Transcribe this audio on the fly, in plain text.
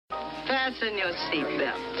Fasten your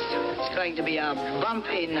seatbelts. It's going to be a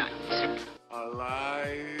bumpy night.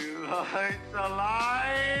 Alive! It's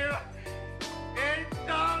alive! It's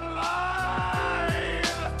alive!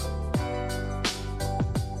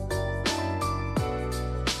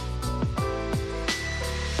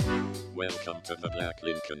 Welcome to the Black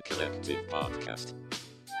Lincoln Collective Podcast.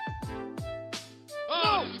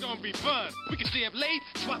 Oh, this is gonna be fun. We can stay up late,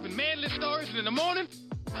 swapping manly stories, and in the morning,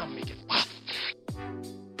 I'll make it pop.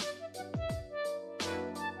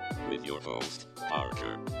 With your host,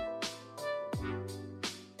 Parker.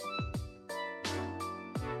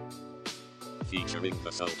 Featuring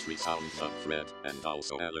the sultry sounds of Fred and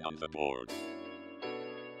also Alan on the board.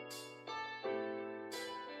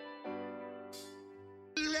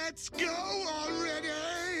 Let's go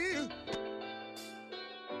already!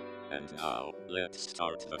 And now, let's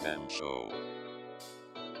start the damn show.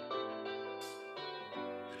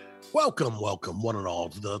 Welcome, one and all,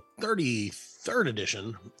 to the 33rd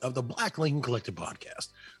edition of the Black Lincoln Collective Podcast.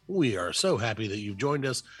 We are so happy that you've joined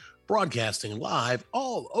us, broadcasting live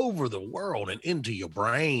all over the world and into your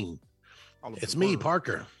brain. It's me,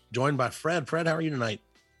 Parker, joined by Fred. Fred, how are you tonight?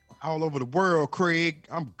 All over the world, Craig.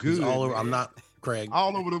 I'm good. He's all over. I'm not Craig.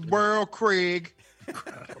 All over the world, Craig. I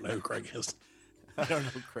don't know who Craig is. I don't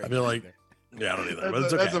know, Craig. I feel like, yeah, I don't either. But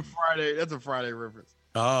it's okay. That's a Friday reference.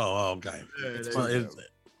 Oh, okay. Yeah, It's Monday.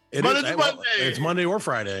 It's Monday or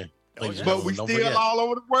Friday. But we still all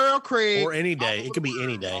over the world, Craig. Or any day. It could be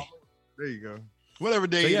any day. There you go. Whatever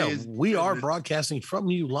day it is. We are broadcasting from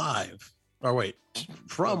you live. Or what?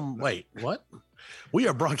 We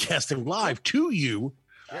are broadcasting live to you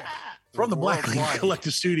from the Black Lincoln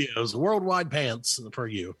Collective Studios. Worldwide Pants for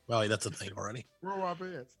you. Well, that's a thing already. Worldwide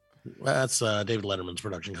Pants. That's David Letterman's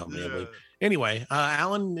production company, I believe. Anyway,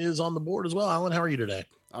 Alan is on the board as well. Alan, how are you today?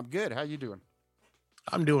 I'm good. How you doing?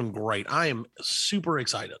 I'm doing great. I am super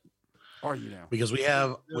excited. Are you now? Because we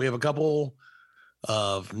have a couple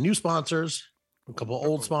of new sponsors, a couple of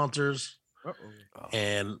old sponsors,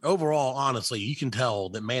 and overall, honestly, you can tell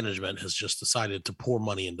that management has just decided to pour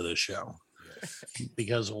money into this show. Yes.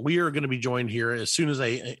 Because we are going to be joined here as soon as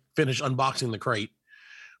they finish unboxing the crate.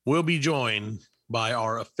 We'll be joined by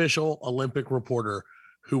our official Olympic reporter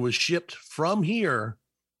who was shipped from here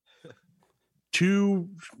to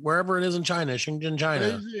wherever it is in China, Shenzhen,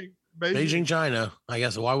 China, Beijing, China. I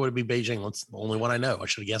guess. Why would it be Beijing? That's the only one I know. I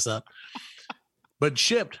should have guessed that. But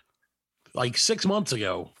shipped like 6 months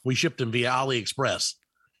ago. We shipped him via AliExpress,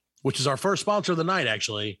 which is our first sponsor of the night,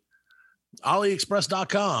 actually.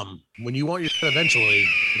 AliExpress.com. When you want your eventually,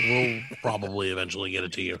 we'll probably eventually get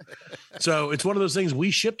it to you. So it's one of those things. We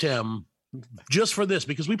shipped him just for this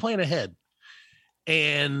because we plan ahead.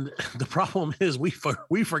 And the problem is we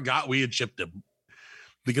forgot we had shipped him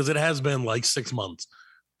because it has been like 6 months.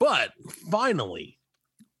 But finally,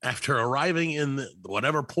 after arriving in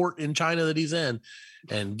whatever port in China that he's in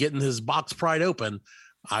and getting his box pried open,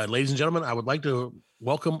 ladies and gentlemen, I would like to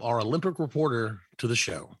welcome our Olympic reporter to the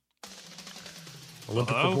show.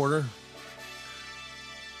 Olympic reporter.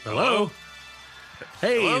 Hello.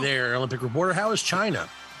 Hey Hello? there, Olympic reporter. How is China?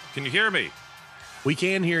 Can you hear me? We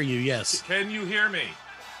can hear you, yes. Can you hear me?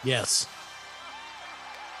 Yes.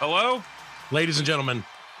 Hello? Ladies and gentlemen,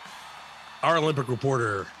 our Olympic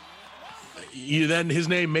reporter, his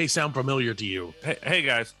name may sound familiar to you. Hey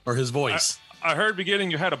guys. Or his voice. I heard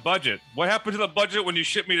beginning you had a budget. What happened to the budget when you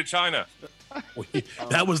shipped me to China?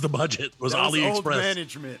 That was the budget, was that was AliExpress. old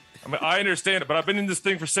management. I mean, I understand it, but I've been in this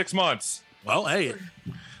thing for 6 months. Well, hey,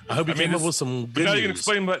 I hope you came up with some good now news. you can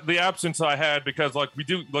explain the absence I had because like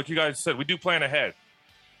you guys said, we do plan ahead.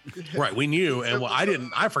 Right, we knew, and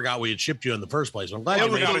I forgot we had shipped you in the first place. I'm glad I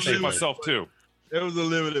you made forgot to it ship safely. myself too. It was a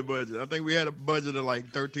limited budget. I think we had a budget of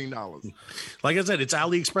like $13. Like I said, it's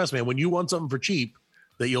AliExpress, man. When you want something for cheap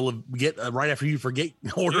that you'll get right after you forget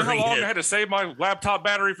ordering You know how long it. I had to save my laptop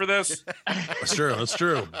battery for this? That's true. That's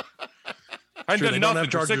true. I Sure, did they don't have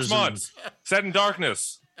nothing for 6 chargers months. Sat in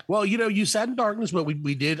darkness. Well, you sat in darkness, but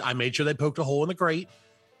we did. I made sure they poked a hole in the crate.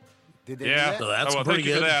 Did they Yeah. do So that? that's well, pretty thank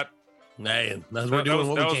you good. for that. Hey, we're doing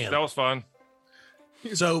what we can. That was fun.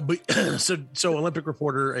 So Olympic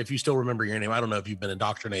reporter, if you still remember your name, I don't know if you've been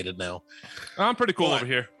indoctrinated now. I'm pretty cool What? over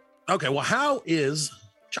here. Okay, well, how is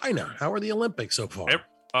China? How are the Olympics so far?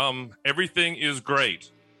 Everything is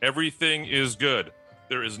great. Everything is good.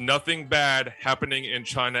 There is nothing bad happening in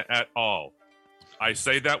China at all. I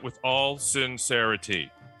say that with all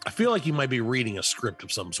sincerity. I feel like you might be reading a script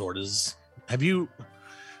of some sort. Have you?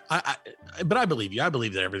 But I believe you. I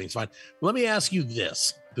believe that everything's fine. Let me ask you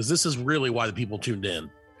this, because this is really why the people tuned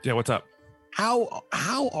in. Yeah, what's up? How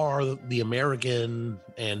are the American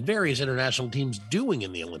and various international teams doing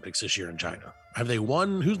in the Olympics this year in China? Have they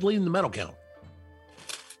won? Who's leading the medal count?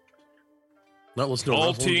 No, let's do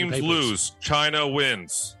All teams lose. China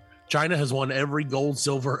wins. China has won every gold,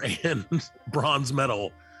 silver, and bronze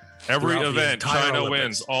medal. Every throughout the event, entire China Olympics.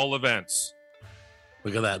 wins. All events.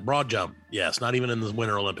 Look at that. Broad jump. Yes, not even in the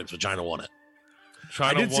Winter Olympics, but China won it.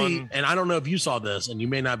 China I did won. see, and I don't know if you saw this, and you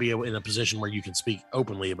may not be in a position where you can speak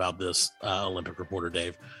openly about this, Olympic reporter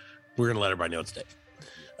Dave. We're going to let everybody know it's Dave.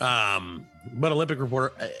 But Olympic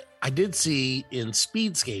reporter, I did see in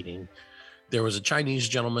speed skating, there was a Chinese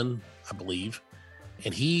gentleman, I believe,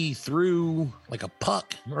 and he threw like a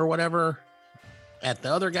puck or whatever at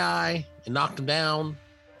the other guy and knocked him down.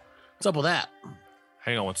 What's up with that?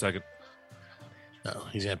 Hang on one second. No,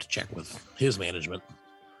 he's going to have to check with his management.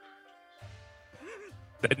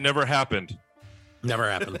 That never happened. Never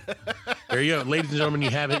happened. There you go. Ladies and gentlemen,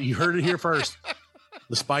 you have it. You heard it here first.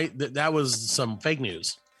 Despite that was some fake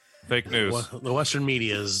news. Fake news. Well, the Western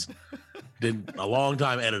media's did a long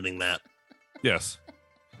time editing that Yes.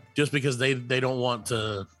 just because they don't want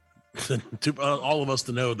to all of us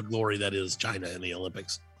to know the glory that is China in the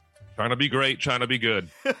Olympics. Trying to be great, China be good.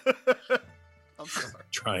 I'm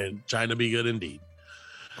sorry. Trying to be good indeed.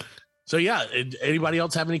 So yeah, anybody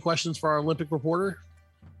else have any questions for our Olympic reporter?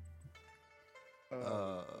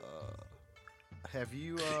 Have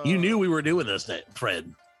you? You knew we were doing this,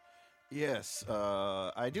 Fred. Yes.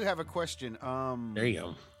 I do have a question. There you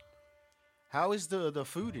go. How is the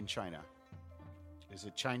food in China? Is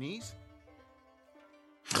it Chinese?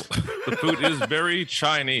 The food is very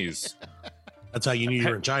Chinese. That's how you knew you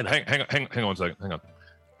were in China. Hang on one second. Hang on.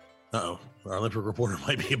 Uh-oh. Our Olympic reporter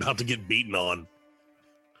might be about to get beaten on.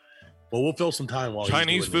 Well, we'll fill some time while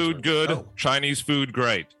Chinese he's doing food this. good. Oh, Chinese food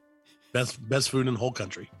great. best food in the whole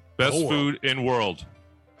country. Best whole world. food in world.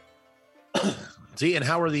 See, and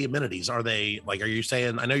how are the amenities? Are they like? Are you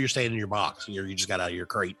staying? I know you're staying in your box. You just got out of your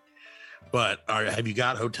crate. But have you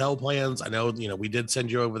got hotel plans? I know we did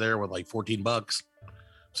send you over there with like $14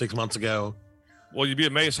 6 months ago. Well, you'd be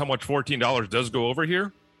amazed how much $14 does go over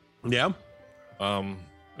here. Yeah.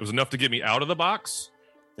 It was enough to get me out of the box.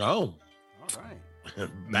 Oh, All right. Back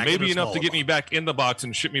in Maybe the enough to smaller get me back in the box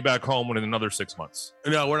and ship me back home in another 6 months.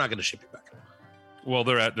 box. No, we're not going to ship you back. Well,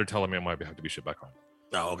 they're telling me I might have to be shipped back home.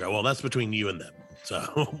 Oh, okay. Well, that's between you and them.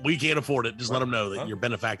 So we can't afford it. Just let them know that Huh? your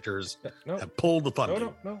benefactors No, have pulled the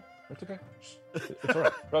funding. no, it's okay. It's all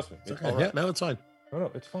right. Trust me. It's Okay. all right. Yeah, no, it's fine.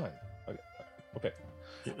 No, it's fine. Okay.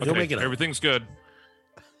 You'll make it home. Everything's good.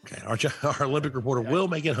 Okay. Our Olympic reporter will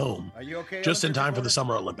make it home Are you okay? just in Olympic time for the reporter?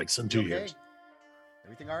 Summer Olympics in 2 You okay? years.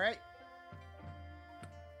 Everything all right?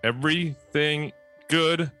 Everything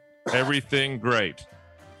good. Everything great.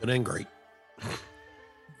 Good and great.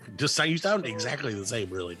 You sound exactly the same,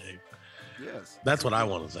 really, Dave. Yes. That's what I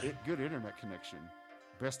want to say. Good internet connection.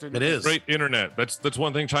 Best It internet. is. Great internet. That's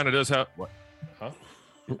one thing China does have. What? Huh?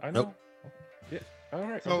 I know. Nope. Yeah. All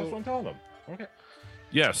right. So- That's what I'm telling them. Okay.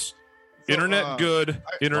 Yes. So, Internet good. Lots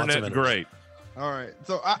of Internet internet. great. All right.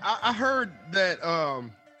 So I heard that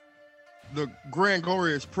the Grand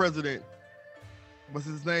Glorious president, what's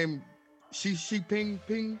his name? Xi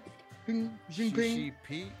Jinping. CCP? Xi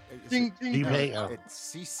Jinping. Oh.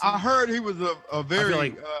 It's CC. I heard he was a I very feel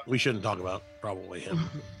like we shouldn't talk about probably him.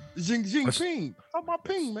 Xi Jinping. Talk about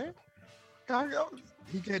Ping, man.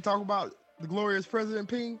 He can't talk about the glorious President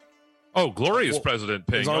Ping. Oh, glorious Well, President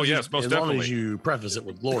Ping. As long Oh, as yes, you, most as long definitely. as you preface it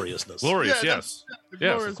with gloriousness. Glorious, Yeah, yes. The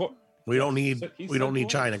Yes, glorious- of course. We don't need He we don't said need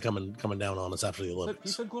China glorious. coming down on us after the He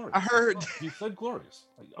Olympics. said glorious. I heard. He said glorious.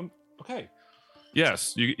 Okay.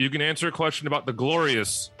 Yes, you can answer a question about the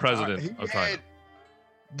glorious president he of China. had,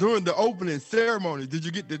 during the opening ceremony, did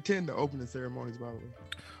you get to attend the opening ceremonies, by the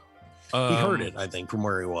way? He heard it, I think, from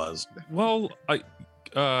where he was. Well, I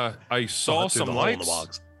saw Through some the hole in the lights.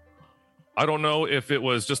 box. I don't know if it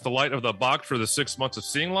was just the light of the box for the 6 months of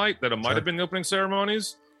seeing light that it might Sure. have been the opening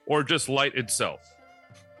ceremonies, or just light itself.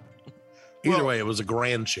 Either Well- way, it was a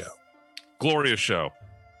grand show. Glorious show.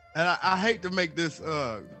 And I hate to make this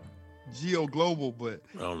geo global, but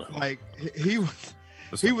Oh no. like he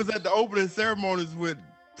was at the opening ceremonies with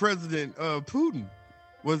President Putin.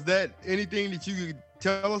 Was that anything that you could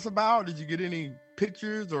tell us about? Did you get any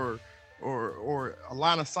pictures or a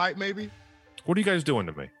line of sight maybe? What are you guys doing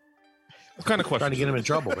to me? What kind of question? Trying to get him in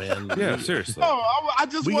trouble, man. Yeah, seriously. No, I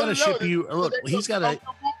just We want gotta to know. ship you. Look, Did they he's look got a.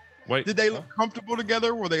 comfortable? Wait. Did they look comfortable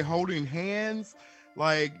together? Were they holding hands?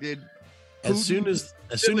 Like did As soon as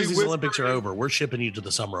these whisper Olympics are in- over, we're shipping you to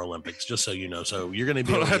the Summer Olympics, just so you know. So you're going to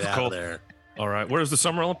be Oh, able to that's get out cool. of there. All right. Where's the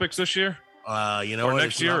Summer Olympics this year? You know, Or what?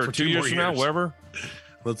 next It's year, not or for 2 2 years more from now, wherever?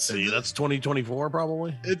 Let's see. That's 2024,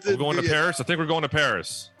 probably. it's We're in going to Vietnam. Paris. I think we're going to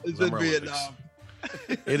Paris. It's in Summer Vietnam.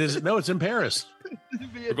 It is. No, it's in Paris.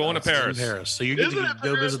 We're going to Paris. In Paris. So you get Isn't to it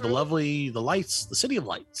go Paris, visit the bro? lovely, the lights, the city of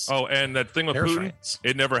lights. Oh, and that thing with Paris, Putin, France.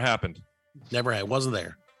 it never happened. Never had. Wasn't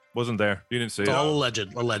there. Wasn't there. You didn't see It's it. all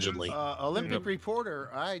allegedly. Olympic Yep. reporter,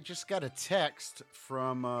 I just got a text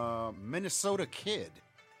from Minnesota Kid.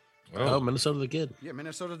 Oh, Minnesota the Kid. Yeah,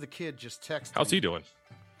 Minnesota the Kid just texted How's me. he doing?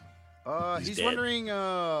 He's dead. wondering,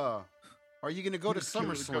 are you going to go to He's gonna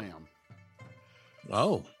go- SummerSlam?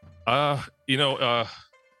 Oh, If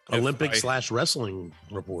Olympic I- / wrestling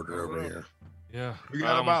reporter over here. Yeah. We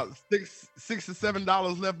got um, about $6 to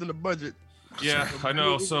 $7 left in the budget. Yeah, I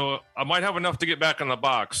know. So I might have enough to get back in the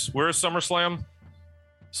box. Where's SummerSlam?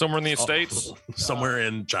 Somewhere in the States? Somewhere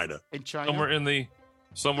in China. In China?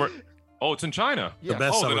 Somewhere. Oh, it's in China. Yeah. The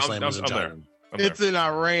best Oh, then SummerSlam is in I'm China. there. I'm there. It's in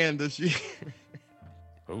Iran this year.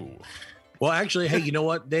 Oh. Well, actually, hey, you know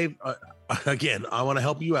what, Dave? Again, I want to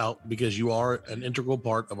help you out because you are an integral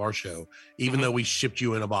part of our show, even though we shipped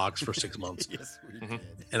you in a box for 6 months. Yes, we Mhm. did.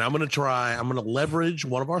 And I'm going to leverage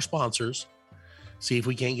one of our sponsors, see if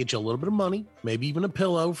we can't get you a little bit of money, maybe even a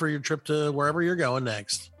pillow for your trip to wherever you're going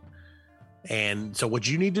next. And so what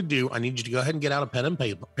you need to do, I need you to go ahead and get out a pen and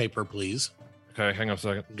paper, please. Okay, hang on a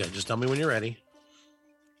second. Okay, just tell me when you're ready.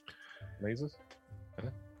 Mazes?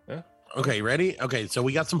 Okay, ready? Okay, so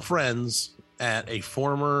we got some friends at a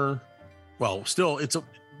former, well, still,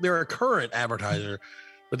 they're a current advertiser,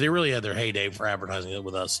 but they really had their heyday for advertising it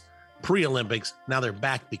with us pre-Olympics. Now they're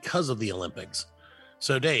back because of the Olympics.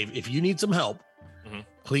 So, Dave, if you need some help, Mhm.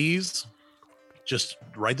 please just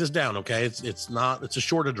write this down. Okay, it's a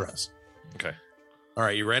short address. Okay. All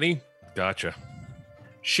right, you ready? Gotcha.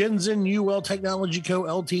 Shenzhen UL Technology Co.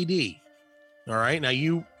 Ltd. All right, now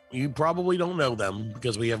you probably don't know them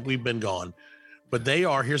because we've been gone, but they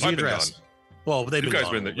are. Here's the I've been address. gone. Well, they've You been guys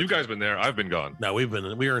gone. been there. You guys been there. I've been gone. No, we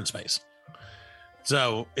were in space.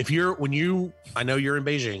 So I know you're in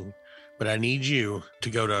Beijing, but I need you to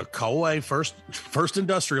go to Kaohsiung First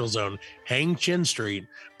Industrial Zone, Hangchen Street,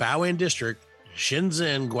 Baoan District,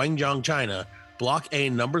 Shenzhen, Guangdong, China, Block A,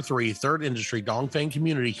 Number 3, Third Industry, Dongfang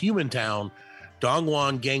Community, Human Town,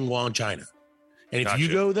 Dongguan, Gangwon, China. And if you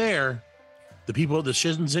Gotcha. go there, the people at the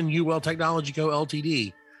Shenzhen UL Technology Co.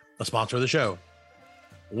 Ltd., a sponsor of the show,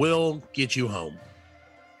 will get you home.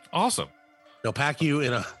 Awesome. They'll pack you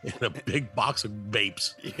in a big box of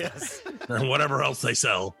vapes Yes. or whatever else they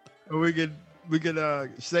sell. We could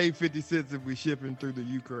save 50 cents if we ship him through the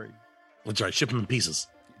Ukraine. That's right, ship them in pieces.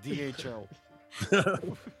 DHL.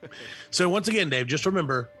 So once again, Dave, just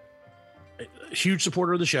remember, a huge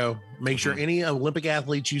supporter of the show. Make sure any Olympic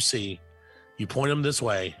athletes you see, you point them this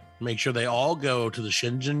way. Make sure they all go to the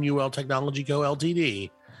Shenzhen UL Technology Co. Ltd.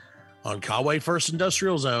 on Kaohsiung First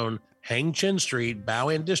Industrial Zone, Hangchen Street,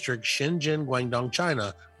 Baoan District, Shenzhen, Guangdong,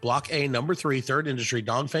 China, Block A, Number 3, Third Industry,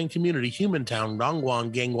 Dongfang Community, Human Town,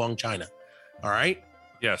 Dongguan, Gangwon, China. All right?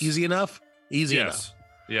 Yes. Easy enough? Easy enough. Yes.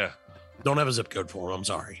 Yeah. Don't have a zip code for them. I'm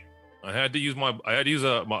sorry. I had to use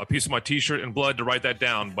a piece of my T-shirt and blood to write that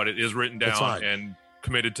down, but it is written That's down fine. and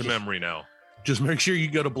committed to memory now. Just make sure you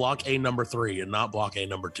go to Block A Number 3 and not Block A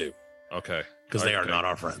Number 2 Okay. because they are Okay. not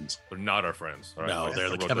our friends. They're not our friends. All right. No, I they're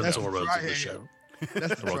the wrote Kevin that down. Sorbo's of the Right. show.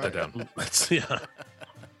 That's I wrote that down. That's, yeah.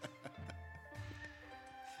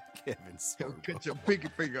 Kevin Sorbo. Cut your pinky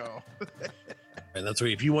finger off. And that's where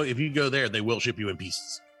if you go there, they will ship you in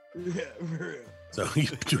pieces. Yeah, for real. So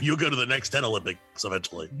you'll go to the next 10 Olympics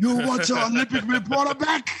eventually. You want your Olympic reporter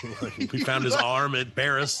back? We found his arm at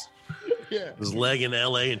Paris, Yeah. his leg in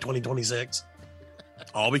LA in 2026.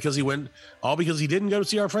 All because he didn't go to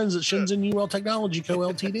see our friends at Shenzhen UL Technology Co.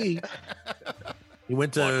 Ltd. He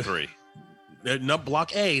went Block to 3.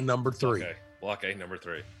 Block A, Number 3, Okay. Block A, Number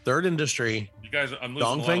 3. Third Industry. You guys, I'm losing a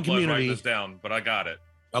lot Dongfang of blood Community. writing this down, but I got it.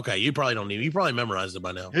 Okay, you probably don't need. You probably memorized it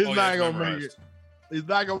by now. He's Oh, yeah, not it's gonna make memorized. it. He's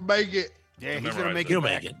not gonna make it. Yeah, he's Memorize gonna make it. it He'll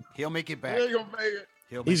back. make it. He'll make it He back. ain't gonna make it.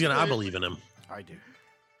 He'll He's make gonna. it I Hey. believe in him. back. I do.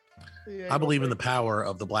 He ain't I gonna believe in the make power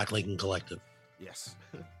of the Black Lincoln Collective. Yes.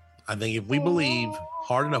 I think if we believe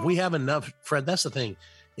hard enough, we have enough. Fred, that's the thing,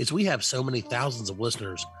 is we have so many thousands of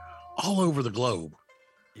listeners all over the globe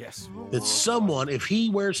Yes. that someone, if he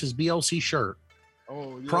wears his BLC shirt, it.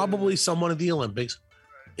 Oh, yeah. probably someone at the Olympics.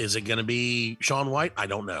 Is it going to be Sean White? I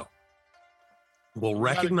don't know. We'll We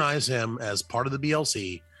gotta- recognize him as part of the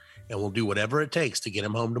BLC, and we'll do whatever it takes to get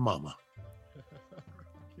him home to mama,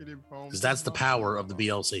 Get him home. because that's the power of the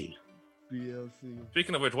BLC. BLC.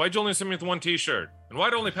 Speaking of which, why'd you only send me with one T-shirt? And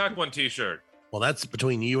why'd I only pack one T-shirt? Well, that's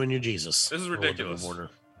between you and your Jesus. This is Lord ridiculous. Warner.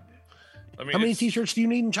 I mean, How many it's- T-shirts do you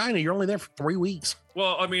need in China? You're only there for 3 weeks.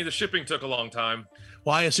 Well, I mean, the shipping took a long time.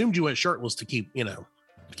 Well, I assumed you went shirtless to keep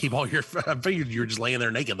all your. I figured you were just laying there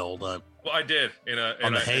naked the whole time Well, I did in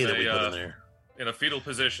on the hay in that we put a, in there. in a fetal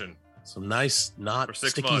position. Some nice, For not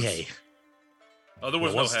 6 sticky months. hay. Oh, there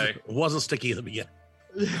was no hay. It wasn't sticky at the beginning.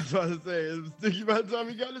 Yeah, that's what I was saying. It was sticky by the time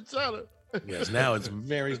he got to China. Yes, now it's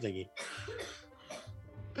very sticky.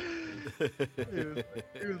 He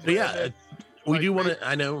was But yeah, laying there we like do want baby- to.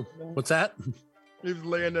 I know. What's that? He was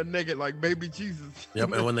laying there naked like baby Jesus.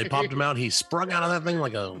 Yep. And when they popped him out, he sprung out of that thing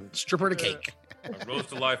like a stripper to cake. I rose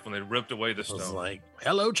to life when they ripped away the I was stone. like,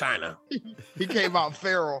 "Hello, China." He came out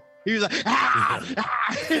feral. He was like, ah,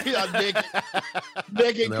 ah. He was naked,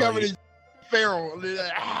 naked, And they're covered like- in feral. And they're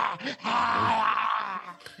like, ah,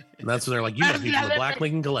 ah. And that's when they're like, "You must be from the Black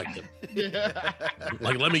Lincoln Collective." Yeah.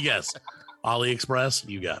 Like, let me guess, AliExpress.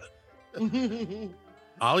 You got it.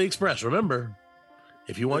 AliExpress. Remember,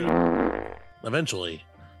 if you want, eventually,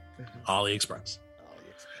 AliExpress.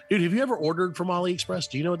 Dude, have you ever ordered from AliExpress?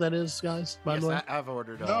 Do you know what that is, guys? By the way, Yes, I've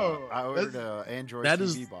ordered. No, I ordered an Android that TV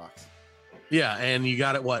is- box. yeah, and you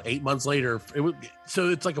got it 8 months later. So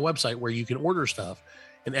it's like a website where you can order stuff,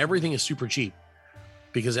 and everything is super cheap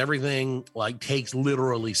because everything like takes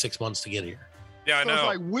literally 6 months to get here. Yeah, I So it's know.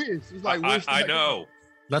 like Wish. It's like Wish. I know.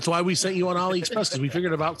 That's why we sent you on AliExpress because we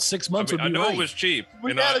figured about 6 I, months mean, I would be know right. it was cheap,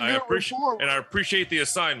 We and got a I good appreciate report. and I appreciate the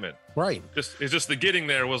assignment. right. It's just the getting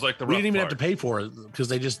there was like the We rough didn't even part. have to pay for it because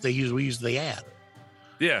we used the ad.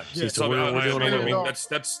 Yeah, Yeah, so so we're doing I it mean, all-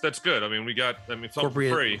 that's good. I mean, we got something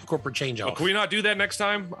free. Corporate change But off. can we not do that next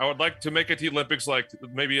time? I would like to make it to the Olympics like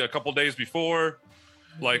maybe a couple days before,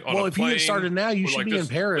 like on Well, a if you plane, get started now, you or should like be this-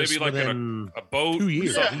 in Paris maybe like within a boat, 2 or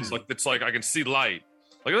years. something. Yeah. Like it's like I can see light.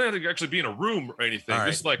 Like I don't have to actually be in a room or anything. All right.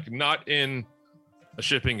 Just like not in a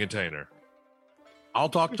shipping container. I'll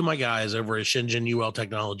talk to my guys over at Shenzhen UL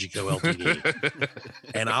Technology Co. Ltd.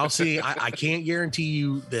 and I'll see. I can't guarantee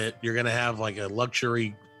you that you're going to have like a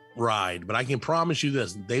luxury ride, but I can promise you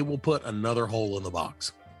this: they will put another hole in the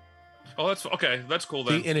box. Oh, that's okay. That's cool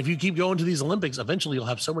then. See, and if you keep going to these Olympics, eventually you'll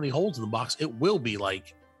have so many holes in the box, it will be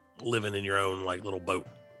like living in your own like little boat,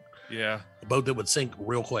 Yeah. a boat that would sink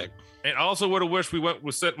real quick. And I also would have wished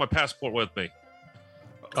we sent my passport with me.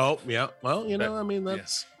 Oh yeah, well I mean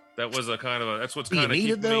that's That was a kind of a. That's what's Do you kind of need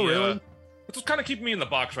it, keeping though, me. really? That's what's kind of keeping me in the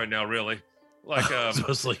box right now. Really, like it's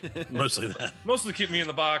mostly that. mostly keep me in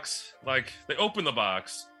the box. Like they open the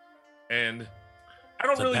box, and I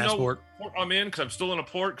don't It's a really passport. know what I'm in because I'm still in a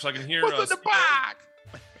port because I can hear What's in the box?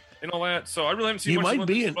 and all that. So I really haven't seen You much might of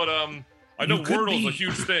be this, in- but I know you could Wordle's a be.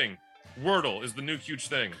 huge thing. Wordle is the new huge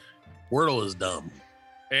thing. Wordle is dumb.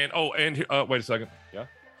 And wait a second. Yeah,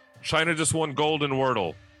 China just won gold in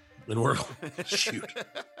Wordle. And Wordle, shoot,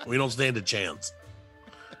 we don't stand a chance.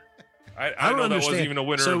 I don't know that wasn't understand. even a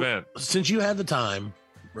winter So, event. Since you had the time,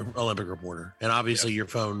 Olympic reporter, and obviously your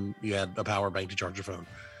phone, you had a power bank to charge your phone.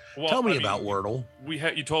 Well, Tell me I mean, about Wordle.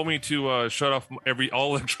 You told me to shut off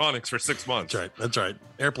all electronics for 6 months. That's right.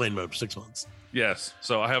 Airplane mode for 6 months. Yes.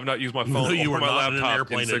 So I have not used my Even phone though you or were my not in an laptop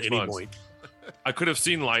airplane in at 6 any months. point. I could have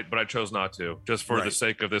seen light, but I chose not to, just for the Right.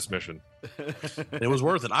 sake of this mission. It was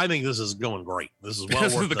worth it. I think this is going great. This is well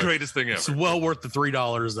This worth is the greatest thing It's ever. well worth the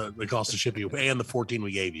 $3 that it cost to ship you and the 14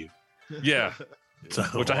 we gave you. Yeah. So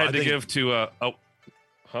Which I had to think- give to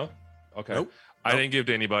huh? Okay. Nope. I Nope. didn't give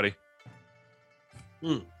to anybody.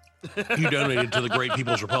 You donated to the Great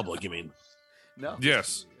People's Republic. You mean No.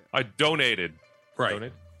 Yes. I donated.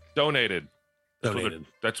 right? Donated. Donated,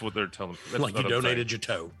 That's what they're telling me. That's like you what I'm donated your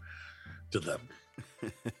toe to them.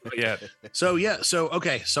 saying. Yeah. So yeah, so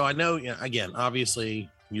okay, so I know again, obviously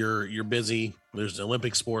you're busy. There's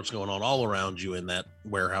Olympic sports going on all around you in that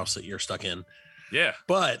warehouse that you're stuck in. Yeah.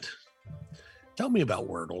 But tell me about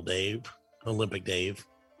Wordle, Dave, Olympic Dave.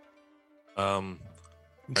 Explain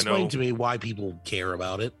know. to me why people care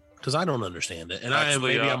about it because I don't understand it. And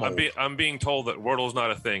Actually, I'm old. I'm being told that Wordle's not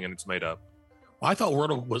a thing and it's made up. I thought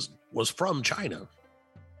Wordle was from China.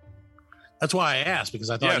 That's why I asked because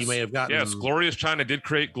I thought you may have gotten Yes, Glorious China did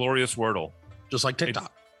create Glorious Wordle. just like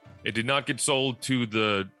TikTok. It did not get sold to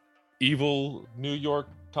the evil New York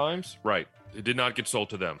Times. Right. It did not get sold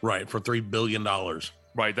to them. Right, for $3 billion.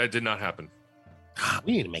 Right. That did not happen.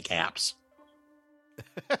 We need to make apps.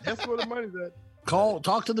 That's where the money's at.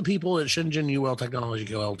 Talk to the people at Shenzhen UL Technology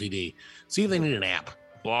Co. Ltd. See if they need an app.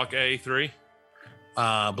 Block A3.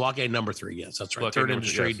 Blockade number 3. Yes, that's right. Blockade Third number-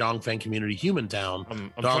 Industry, yes. Dongfeng Community, Human Town.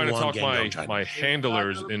 I'm Dong trying to One, talk Guangdong, China. my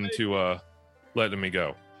handlers into letting me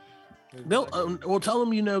go. They'll well tell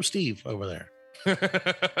them you know Steve over there.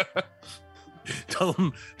 Tell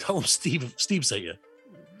them Steve sent you.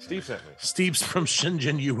 Steve sent me. Steve's from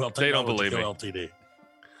Shenzhen UL Technology They don't believe Co. me. Ltd.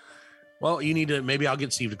 Well, you need to maybe I'll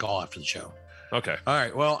get Steve to call after the show. Okay. All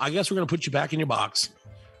right. Well, I guess we're gonna put you back in your box.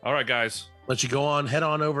 All right, guys. Let you go on, head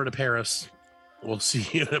on over to Paris. We'll see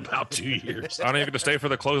you in about 2 years. I don't even get to stay for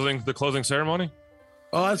the closing ceremony.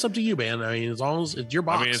 Oh, that's up to you, man. I mean, as long as it's your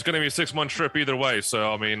box. I mean, it's going to be a 6-month trip either way.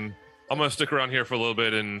 So, I mean, I'm going to stick around here for a little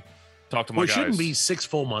bit and talk to my Well, it guys. shouldn't be 6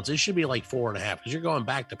 full months. It should be like 4.5 because you're going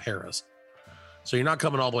back to Paris. So you're not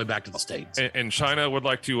coming all the way back to the States. And China would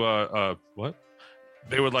like to, what?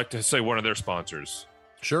 They would like to say one of their sponsors.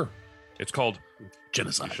 Sure. It's called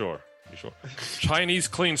Genocide. You sure? Chinese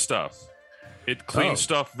clean stuff. It cleans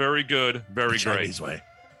stuff very good, very The great. Chinese way.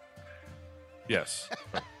 Yes.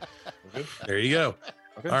 There you go.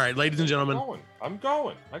 Okay. All right, ladies and gentlemen. I'm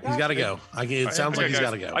going. He's got to go. It sounds like he's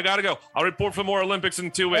got to go. I got to go. I'll report for more Olympics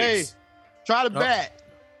in 2 Hey, weeks. try the bat.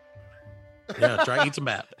 Yeah, try eat some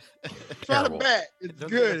bat. Try Terrible. the bat. It's Don't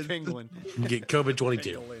good. get a penguin. Get COVID-22.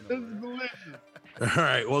 It's delicious. All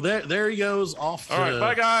right. Well, there he goes off. All right,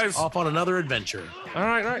 bye, guys. Off on another adventure. All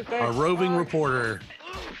right. Our Thanks. roving reporter,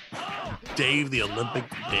 Dave, the Olympic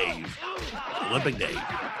Dave.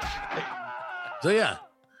 So yeah.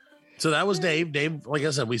 So that was Dave. Dave, like I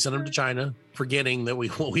said, we sent him to China, forgetting that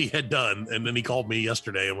what we had done, and then he called me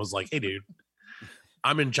yesterday and was like, "Hey, dude,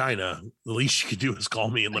 I'm in China. The least you could do is call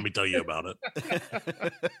me and let me tell you about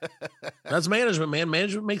it." That's management, man.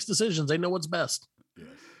 Management makes decisions. They know what's best. Yes.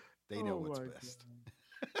 They know Oh what's my best.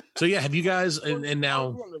 So yeah, have you guys and I now?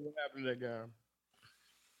 wonder what happened to that guy.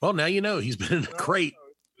 Well, now you know he's been in a crate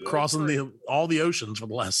crossing all the oceans for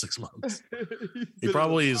the last 6 months. He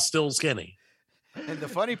probably is still skinny, And the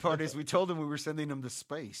funny part is, we told him we were sending him to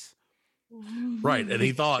space. right? And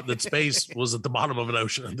he thought that space was at the bottom of the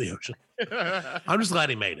ocean. I'm just glad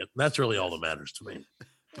he made it. That's really all that matters to me.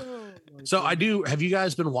 So I do. Have you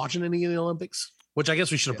guys been watching any of the Olympics? Which I guess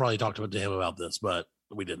we should have probably talked to him about this, but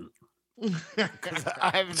we didn't. Because I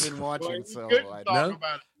haven't been watching, so I No? about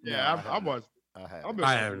it. No, Yeah, I I was. I I've haven't. been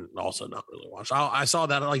I haven't also not really watched. I saw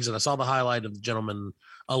that. Like I said, I saw the highlight of the gentleman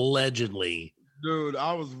allegedly. Dude,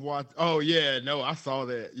 I was watching. Oh yeah, no, I saw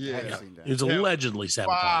that. I Yeah. haven't seen that. He was Yeah. allegedly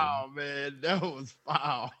sabotaging. Wow, man, that was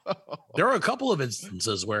foul. There are a couple of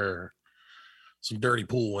instances where some dirty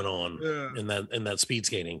pool went on Yeah. in that speed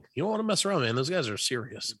skating. You don't want to mess around, man. Those guys are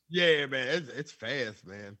serious. Yeah, man, it's fast,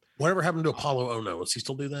 man. Whatever happened to Apollo Ono? Does he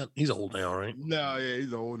still do that? He's old now, right? No, yeah,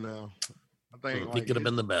 he's old now. I think He could have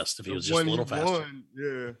been the best if he the was just a one little faster. won,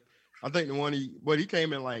 yeah, I think the one he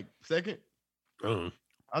came in like second. Oh,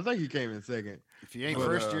 I think he came in second. If you ain't But,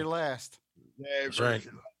 first, you're last. Yeah, That's right.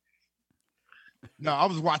 No, I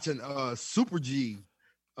was watching Super G.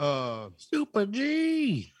 Super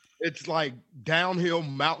G. It's like downhill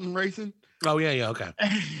mountain racing. Oh yeah, okay.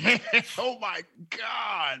 Oh my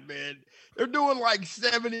god, man! They're doing like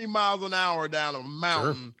 70 miles an hour down a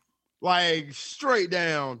mountain, like straight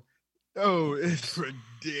down. Oh, it's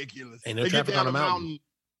ridiculous. Ain't no traffic on a mountain.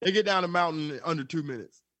 They get down the mountain in under 2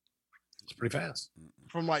 minutes It's pretty fast.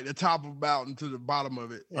 from like the top of the mountain to the bottom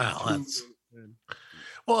of it. in Wow, 2 that's- minutes.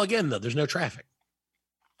 Well, again, though, there's no traffic.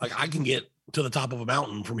 Like I can get to the top of a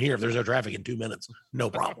mountain from here if there's no traffic in 2 minutes, no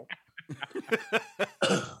problem.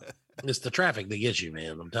 It's the traffic that gets you,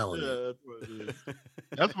 man. I'm telling Yeah, you. that's what it is.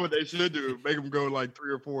 That's what they should do. Make them go like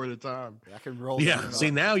 3 or 4 at a time. I can roll. Yeah. down. See,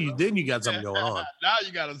 now you got something going on. Now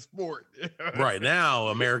you got a sport. Right now,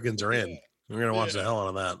 Americans are in. We're gonna watch the hell out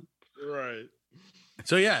of that. Right.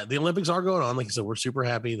 So yeah, the Olympics are going on. Like I said, we're super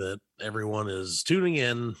happy that everyone is tuning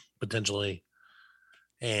in potentially,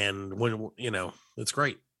 and when it's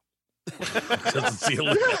great. Since it's the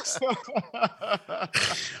Olympics.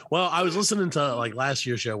 Well, I was listening to like last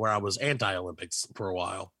year's show where I was anti-Olympics for a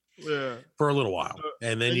while, Yeah. for a little while,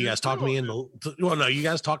 and then and you you guys talked me still into. Well, no, you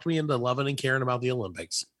guys talked me into loving and caring about the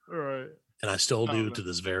Olympics, All right. and I still Oh, do man. to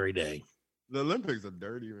this very day. The Olympics are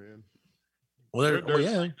dirty, man. Well, They're-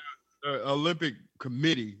 yeah, Olympic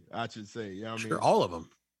committee, I should say. Yeah, I mean, sure, all of them.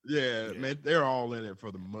 yeah, man, they're all in it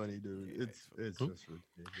for the money, dude. It's Hmm. just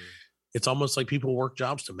ridiculous. It's almost like people work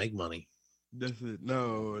jobs to make money. That's it.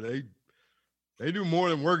 No, they do more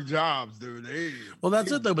than work jobs, dude. Well,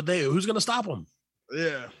 that's it though. But who's going to stop them?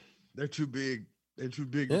 Yeah, they're too big. They're too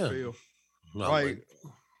big Yeah. to fail. Well, Like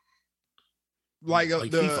like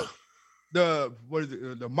the FIFA. what is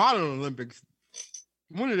it? The modern Olympics.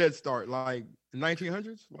 When did that start? Like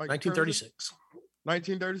 1900s? Like 1936.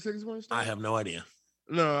 1936 is when it I started. have no idea.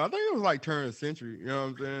 No, I think it was like turn of the century. You know what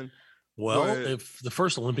I'm saying? Well, But- if the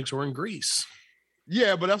first Olympics were in Greece,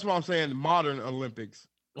 Yeah, but that's what I'm saying. The modern Olympics.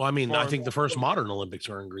 well, I mean, I Far think the more- first modern Olympics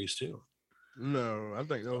were in Greece too. No, I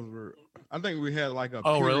think those were. I think we had like a.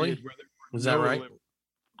 Oh, really? period where there were Is that no right? Olympics.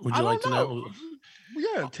 Would I you don't like to know?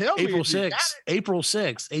 Yeah, tell me. April if you got 6th, April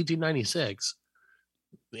 6th, 1896,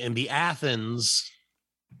 in the Athens,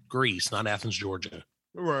 Greece, not Athens, Georgia. it.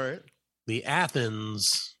 Right. The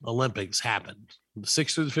Athens Olympics happened. The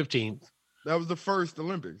 6th through the 15th That was the first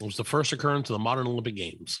Olympics. was the first occurrence of the modern Olympic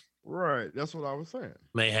Games. Right. That's what I was saying.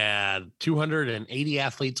 They had 280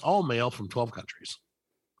 athletes, all male from 12 countries.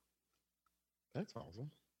 That's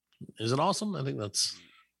awesome. Is it awesome? I think that's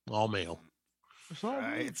all male.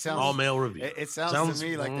 It sounds All male review. It sounds to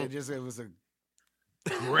me like it was a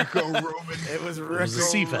Greco-Roman. it was was a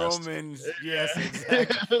sea fest. Roman. Yes,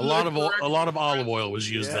 exactly. A lot of olive oil was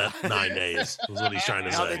used that 9 days. Is what he's trying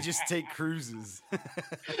to Now say. they just take cruises.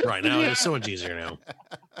 Right now, it's so much easier now.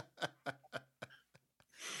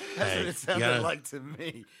 That's Hey, what you it sounded gotta- like to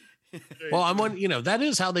me. Well, I'm on. That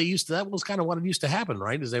is how they used to. That was kind of what it used to happen,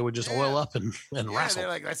 right? Is they would just oil up and Yeah, wrestle. they're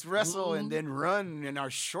like, let's wrestle and then run in our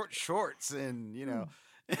short shorts and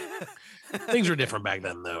Things were different back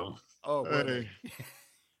then, though. Oh, were they?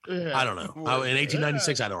 Yeah. I don't know. In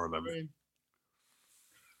 1896, I don't remember.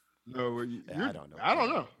 No, Yeah, I don't know. I don't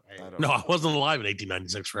know. No, I wasn't alive in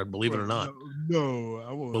 1896, Fred. Believe it or not. No,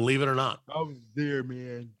 I was. Believe it or not. I was there,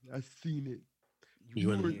 man. I seen it. You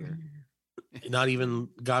were and there. not even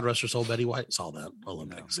God rest her soul, Betty White saw that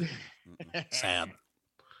Olympics. Sad.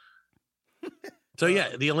 So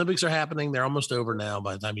yeah, the Olympics are happening. They're almost over now.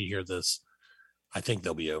 By the time you hear this, I think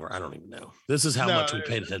they'll be over. I don't even know. This is how No, much we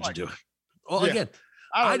paid it's attention like- to it. Well, Yeah. again,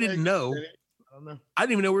 I didn't know. I don't know. I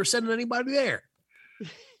didn't even know we were sending anybody there.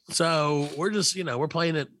 So we're just, we're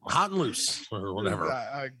playing it hot and loose or whatever.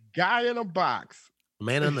 A guy in a box.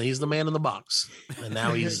 He's the man in the box, and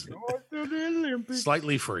now he's Going to the Olympics.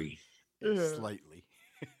 slightly free, Yeah. Slightly.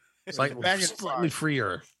 slightly box.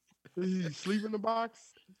 freer. Does he sleep in the box?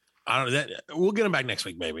 I don't know that we'll get him back next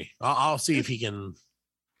week, maybe. I'll see if he can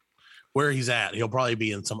where he's at. He'll probably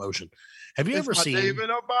be in some ocean. Have you Is ever my seen Dave in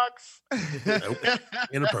a box? Nope.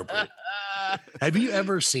 Inappropriate? Have you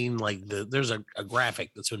ever seen there's a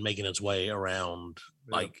graphic that's been making its way around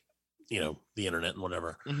the internet and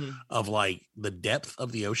whatever Mhm. of like the depth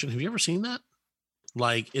of the ocean. Have you ever seen that?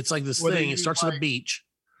 Like it's like this What, thing. you It starts at the like- beach.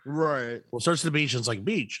 Right. Well, it starts at the beach and it's like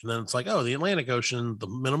beach, and then it's like, oh, the Atlantic Ocean, the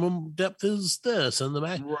minimum depth is this, and the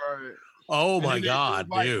back. Right. Oh And my then they God, use,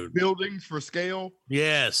 like, dude! Buildings for scale.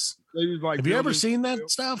 Yes. They use, like, Have you ever buildings seen for that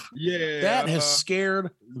scale. stuff? Yeah. That has scared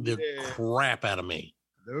the yeah. crap out of me.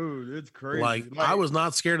 Dude, it's crazy. Like I was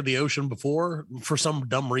not scared of the ocean before for some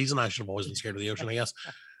dumb reason. I should have always been scared of the ocean, I guess.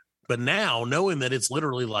 But now knowing that it's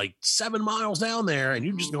literally like 7 miles down there and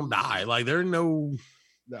you're just gonna die. Like you're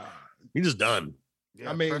just done.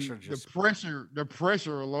 Yeah, I mean, pressure the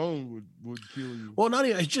pressure alone would kill you. Well, not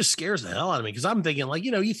even it just scares the hell out of me because I'm thinking like,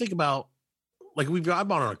 you think about like I've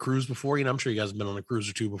been on a cruise before, I'm sure you guys have been on a cruise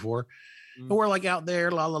or two before. And we're like out there,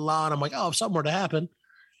 la la la, and I'm like, oh, if something were to happen,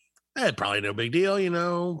 probably no big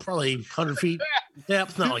deal, probably 100 feet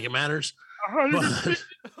depth, not like it matters. 100 But 100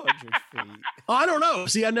 feet. I don't know.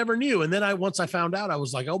 See, I never knew. And then once I found out, I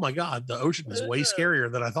was like, oh my God, the ocean is way scarier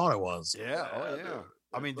than I thought it was. Yeah. Oh, yeah.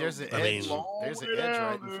 I mean, there's an I edge. mean- There's an Long way edge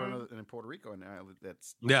right down, in front of in Puerto Rico now.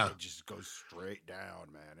 That's Yeah. It just goes straight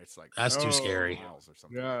down, man. It's like That's too Oh, scary. miles or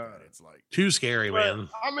something Yeah. like that. It's like Too scary, But, man.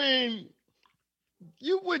 I mean,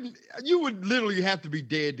 you would literally have to be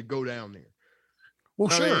dead to go down there.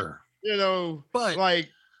 Well, I mean, sure. But like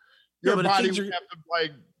Yeah, your but the body things would are- have to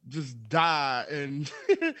like just die and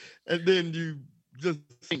and then you just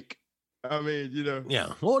sink. I mean,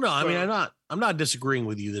 yeah. Well, no, I mean, So- I'm not disagreeing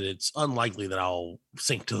with you that it's unlikely that I'll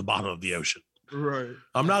sink to the bottom of the ocean. Right.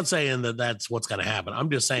 I'm not saying that that's what's going to happen. I'm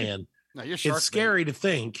just saying no, you're shark it's scary to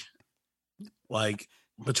think like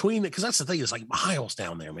between because that's the thing. It's like miles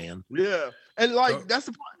down there, man. Yeah. And like So- that's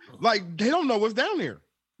the point. Like they don't know what's down there.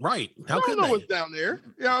 Right. They How don't could know they? what's down there.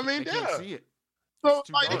 You know what I They mean? can't Yeah. see it. So It's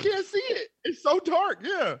too like dark. they can't see it. It's so dark.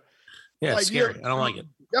 Yeah. Yeah, Like, it's scary. I don't like it.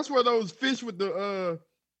 That's where those fish with the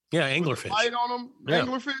Yeah, with the anglerfish. light on them, Yeah.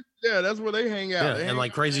 anglerfish. Yeah, that's where they hang out. Yeah, They and hang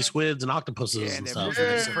like out crazy there. squids and octopuses Yeah, and and stuff.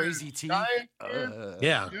 those Yeah. crazy teeth. Giant fish.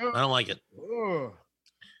 Yeah, Yeah. I don't like it. Ugh.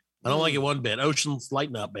 I don't like it one bit. Oceans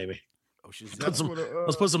lighten up, baby. Ocean's Put some- That's what,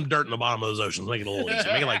 Let's put some dirt in the bottom of those oceans. Make it a little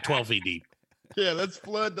easier. Make it like 12 feet deep. yeah, let's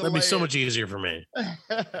flood the That'd be so land. much easier for me.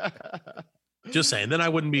 Just saying. Then I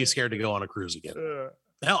wouldn't be scared to go on a cruise again.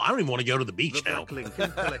 Hell, I don't even want to go to the beach now. Because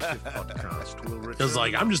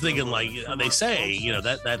like I'm just thinking like they say,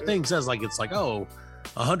 that thing says like it's like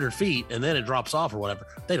 100 feet and then it drops off or whatever.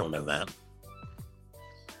 They don't know that.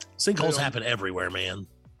 Sinkholes happen everywhere, man.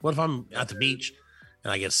 What if I'm at the beach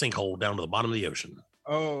and I get a sinkhole down to the bottom of the ocean?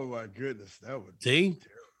 Oh my goodness, that would See,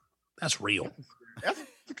 that's real.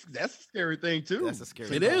 that's a scary thing too. That's a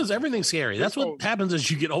scary. It is. Everything's scary. That's what Sinkhole. happens as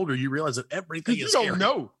you get older. You realize that everything 'Cause you is don't scary.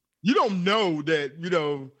 know. You don't know that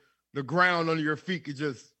the ground under your feet could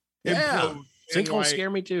just Yeah. implode and, Sinkholes like, scare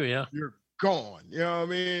me too. Yeah. You're gone. You know what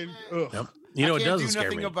I mean? Ugh. Yep. You know, I it can't doesn't do scare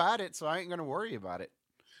nothing me. about it, so I ain't gonna worry about it.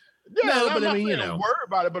 Yeah, No, I'm but I not mean, you saying know. worry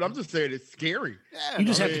about it, but I'm just saying it's scary. Yeah, You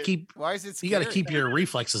just no, have to keep. Why is it? You got to scary? keep your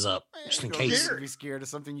reflexes up Man, just in you case. don't be scared of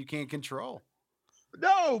something you can't control.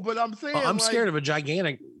 No, but I'm saying Well, I'm like, scared of a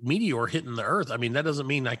gigantic meteor hitting the Earth. I mean, that doesn't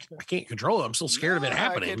mean I can't control it. I'm still scared of it No, I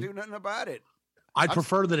happening. can't do nothing about it. I'd I'm-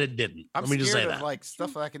 prefer that it didn't. I'm Let me just say scared of that. like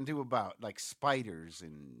stuff I can do about like spiders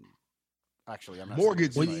and. Actually, I'm not.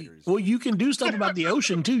 Mortgage. scared Well, of you, spiders. well, you can do stuff about the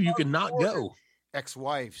ocean too. You can not go.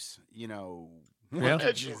 Ex-wives, you know. Yeah.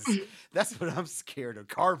 Mortgages. That's what I'm scared of.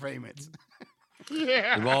 Car payments.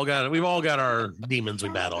 yeah. We've all got our demons we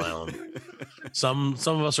battle, Alan. Some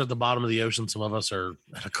of us are at the bottom of the ocean. Some of us are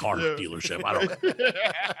at a car Yeah. dealership. I don't know.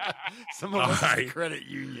 Some of us is Alright. a credit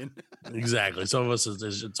union. Exactly. Some of us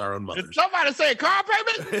it's our own Did mothers. somebody say car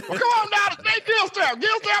payment? Well, come on down to Jay Gilstrap.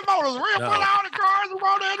 Gilstrap Motors. We'll No. put all the cars and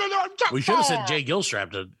roll in the We should have said Jay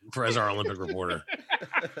Gilstrap as our Olympic reporter.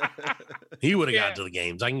 He would have Yeah. gotten to the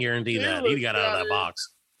games. I can guarantee He that. would've He'd got out of got that it. box.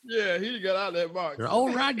 Yeah, he got out of that box. All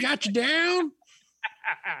right, got you down.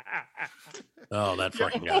 Oh, that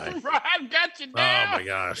fucking guy. Right, got you Oh down. my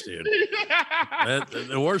gosh, dude.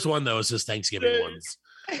 The worst one though is his Thanksgiving Yeah. ones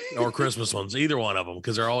or Christmas ones. Either one of them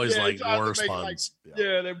because they're always Yeah, he like tries to worse make, like, puns.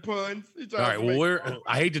 Yeah, they're puns. He All tries right, to well, make-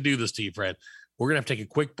 I hate to do this to you, Fred. We're gonna have to take a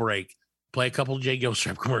quick break, play a couple of Jay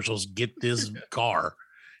Gilstrap commercials, get this car,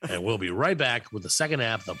 and we'll be right back with the second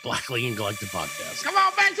half of the Black Lincoln Collective podcast. Come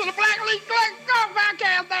on back to the Black League Golf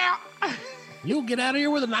Podcast now. You'll get out of here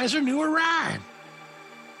with a nicer, newer ride.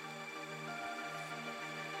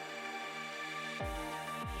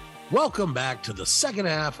 Welcome back to the second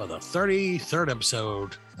half of the 33rd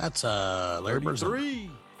episode. That's Larry Bird's number.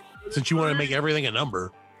 33. Since you want to make everything a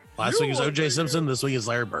number. Last week is OJ Simpson. This week is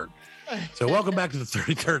Larry Bird. So welcome back to the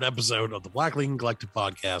 33rd episode of the Black Lincoln Collective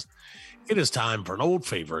podcast. It is time for an old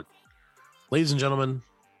favorite. Ladies and gentlemen,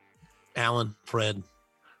 Alan, Fred,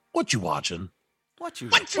 what you watching? What you?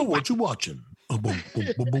 Oh, what you watching? Oh, boom, boom,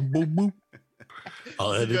 boom, boom, boom, boom.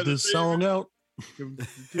 I'll edit this song out. Do,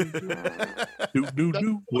 do,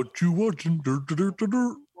 do. What you watching? Dur, dur, dur,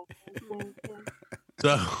 dur,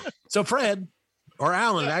 dur. So Fred or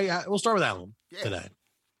Alan, we'll start with Alan today.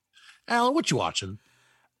 Alan, what you watching?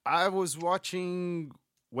 I was watching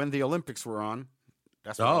when the Olympics were on.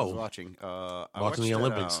 That's what I was watching. I Watching the watched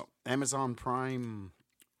Olympics. Amazon Prime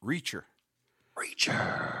Reacher.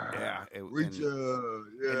 Reacher. Yeah. Reacher.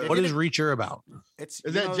 Yeah. What is Reacher about? It's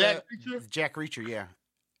Is you that know Jack Reacher? Jack Reacher, yeah.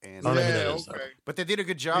 And I don't know who Yeah, that is, though. okay. but they did a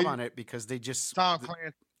good job He- on it because they just Tom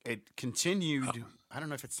Clancy. it continued. I don't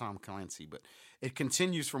know if it's Tom Clancy, but it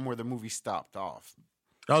continues from where the movie stopped off.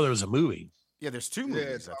 Oh, there was a movie. Yeah, there's two Yeah,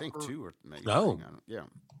 movies. I Tom think Cruise. 2 or maybe. Oh. I don't- yeah.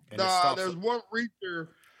 And it Nah, stops- there's one Reacher,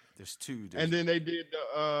 there's two. and then they did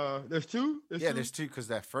the. There's two. There's two because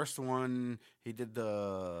that first one he did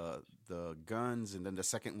the guns, and then the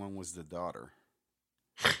second one was the daughter.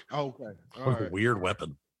 Oh, okay. All What a right. weird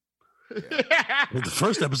weapon. The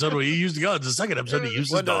first episode where he used the guns. The second episode he used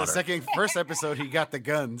his Well, no, daughter. the first episode he got the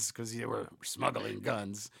guns because they were smuggling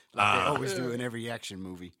guns like they always do in every action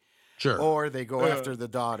movie, Sure. or they go after the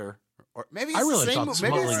daughter, or maybe it's I really the same, thought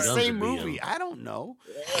maybe smuggling it's the guns same would be movie. in- I don't know.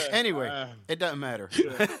 Anyway, it doesn't matter.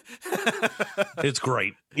 It's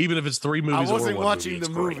great. Even if it's three I movies or wasn't one watching movie, the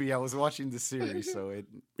it's great. movie. I was watching the series. So it.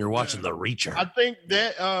 You're watching the Reacher. I think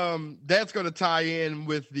that that's gonna tie in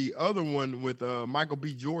with the other one with Michael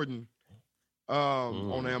B. Jordan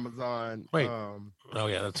on Amazon. Wait. Oh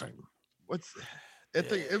yeah, that's right. What's I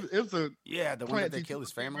think it was a Yeah, the one that they Clancy- kill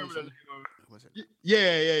his family. or remember that something? Was it?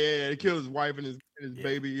 yeah. They killed his wife and his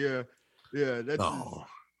baby. Yeah. That's Oh,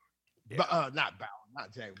 not Bauer,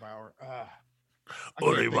 not Jack Bauer. I can't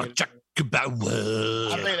Oliver think of- Jack Bauer.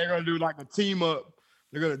 I think they're gonna do like a team up.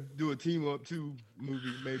 They're gonna do a team up too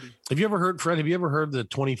movie, maybe. Have you ever heard, Fred? Have you ever heard the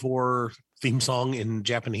 24 theme song in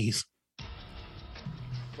Japanese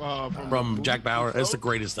from Jack Bauer? It's the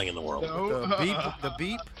greatest thing in the world. The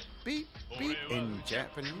beep in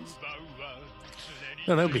Japanese.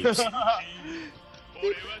 No beeps.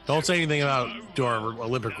 Don't say anything about to our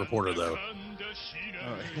Olympic reporter though.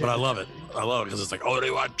 But I love it. I love it because it's like, oh, they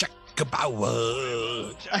want Jack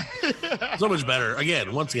Bauer. So much better.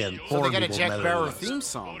 Once again, So they foreign got a people Jack better than Bauer us. theme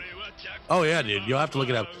song. Oh yeah, dude. You'll have to look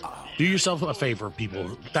it up. Do yourself a favor, people.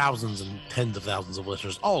 Thousands and tens of thousands of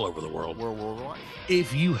listeners all over the world. Worldwide.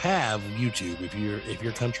 If you have YouTube, if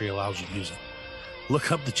your country allows you to use it,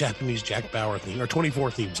 look up the Japanese Jack Bauer theme or 24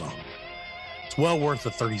 theme song. It's well worth the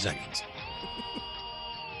 30 seconds.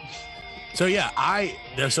 So yeah,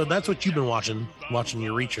 so that's what you've been watching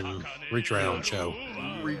your reach around show.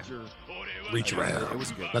 Reacher. Reach around. It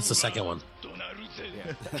was good. That's the second one.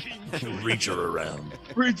 Reach her around.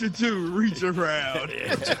 Preacher 2, reach around.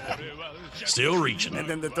 Still reaching. And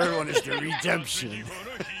then the third one is the redemption.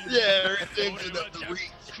 Yeah, redemption of the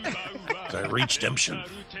reach. Sorry, Reach-demption.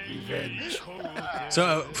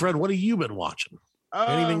 So, Fred, what have you been watching?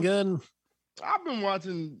 Anything good? I've been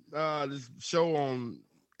watching this show on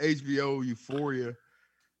HBO, Euphoria.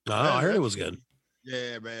 No, I heard it was good.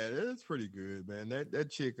 Yeah, man, it's pretty good, man. That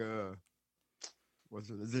chick, what's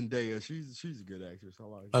it, Zendaya? She's a good actress. I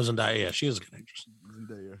like. Zendaya, yeah, she is a good actress.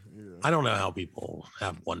 Zendaya, yeah. I don't know how people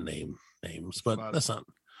have one names, but that's not.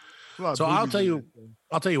 So I'll tell you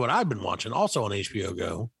what I've been watching. Also on HBO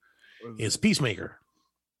Go is Peacemaker.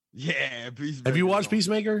 Yeah, Peacemaker. Have you watched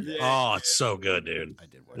Peacemaker? Yeah. Oh, it's so good, dude. I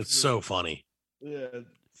did watch It's so funny. Yeah,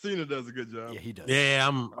 Cena does a good job. Yeah, he does.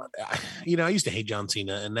 Yeah, I used to hate John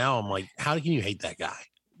Cena, and now I'm like, how can you hate that guy?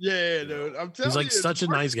 Yeah, dude. I'm telling you, He's like such a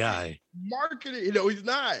nice guy. Marketing, he's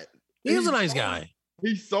not. He is a nice sold- guy.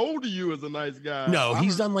 He's sold to you as a nice guy. No, I've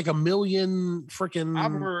he's heard- done like a million freaking.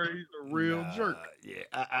 I've heard he's a real jerk. Yeah,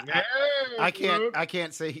 I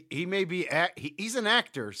can't say he may be. He's an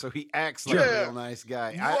actor, so he acts like Yeah. a real nice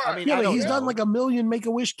guy. Right. I mean, Yeah, I but don't he's know. done like a million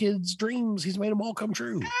Make-A-Wish kids' dreams. He's made them all come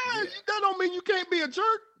true. Yeah, that don't mean you can't be a jerk.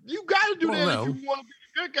 You got to do Well, that no. if you want to be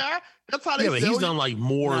a good guy. That's how they Yeah, but sell he's you. done like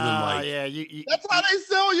more than Nah, like. yeah, you That's how they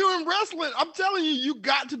sell you in wrestling. I'm telling you, you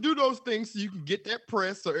got to do those things so you can get that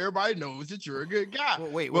press, so everybody knows that you're a good guy. Well,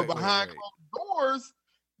 wait, but wait, behind wait. closed doors,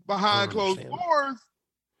 understand.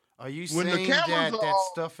 Are you when the saying cameras that are-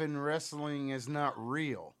 stuff in wrestling is not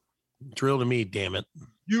real? It's real to me, damn it.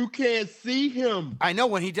 you can't see him. I know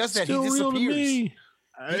when he does that, Still he real to disappears. me.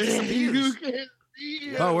 disappears. You can't see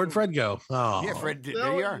him. Oh, where'd Fred go? Oh, Yeah, Fred. I'm There you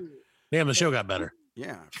are. telling you. damn, the show got better.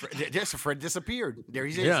 Yeah, Fred disappeared. There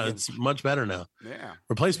he is. Yeah, again. it's much better now. Yeah.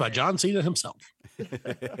 Replaced by John Cena himself.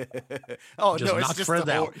 Oh Just no, it's knocked just Fred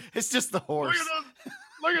the out. horse. It's just the Look horse. at this.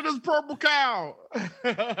 Look at this purple cow.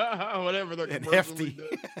 Whatever the And commercial we hefty.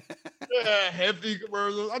 did. Yeah, hefty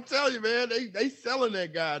commercials. I'm telling you, man, they selling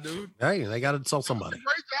that guy, dude. Hey, they got to sell somebody.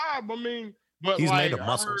 Great job. I mean, but He's like, made of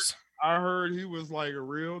muscles. I heard he was like a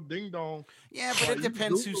real ding dong. Yeah, but Like, it you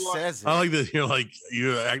depends who Google, like- says it. I like that. You're like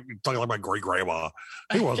you're talking like my great grandma.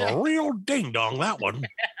 He was a real ding dong. That one,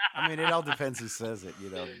 I mean, it all depends who says it. You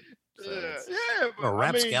know. So Yeah, it's- yeah. But, a I mean,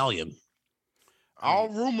 rapscallion. all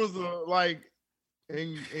rumors are like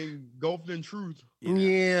engulfed in truth.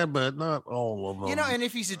 Yeah, but not all of them. You know, and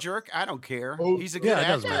if he's a jerk, I don't care. Oh, He's a good yeah, it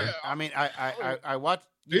doesn't actor. matter. I mean, I watch.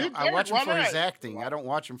 You know, He's I watch him jerk, for why his not? acting. I don't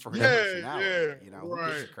watch him for his Yeah, personality. yeah, You know, who gives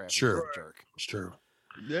a right. crap? He's Sure. a jerk. it's true.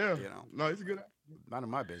 Yeah. You know, No, he's a good actor. none of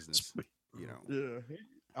my business. You know. Yeah.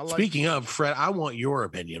 I like Speaking of Fred, I want your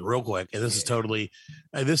opinion real quick. And this is totally,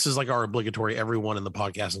 this is like our obligatory, everyone in the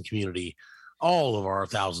podcasting community, all of our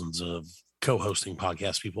thousands of co-hosting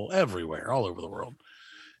podcast people everywhere, all over the world,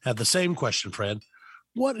 have the same question, Fred.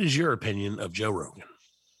 What is your opinion of Joe Rogan?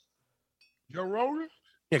 Joe Rogan.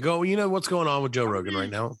 Yeah, go. You know what's going on with Joe Rogan right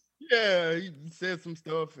now? Yeah, he said some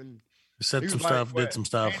stuff and Said he some was like, stuff, did what, some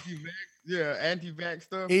stuff. Anti-vax, yeah, anti-vax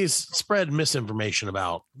stuff. He's spread misinformation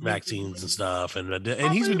about vaccines and stuff, and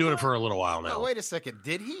he's been doing it for a little while Oh, now. wait a second.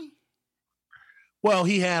 Did he? Well,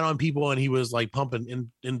 he had on people, and he was like pumping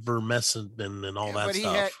ivermectin and all Yeah, that but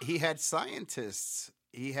stuff. he had scientists.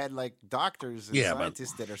 He had like doctors and Yeah, but-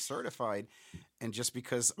 scientists that are certified, and just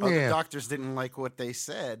because other Yeah. doctors didn't like what they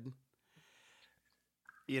said,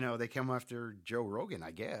 you know, they come after Joe Rogan.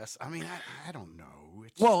 I guess. I mean, I don't know.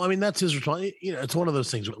 It's, Well, I mean, that's his response. You know, it's one of those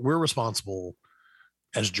things. We're responsible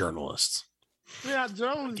as journalists. Yeah,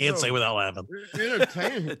 Jones. Can't say though. without laughing,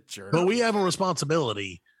 Entertaining. but we have a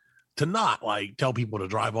responsibility to not like tell people to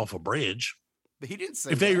drive off a bridge But he didn't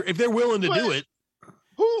say if they're willing to do What? it.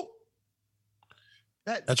 Who?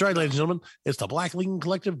 That's right, ladies and gentlemen. It's the Black Lincoln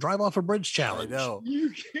Collective Drive Off a Bridge I Challenge. know. You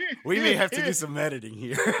can't. We may have to do some editing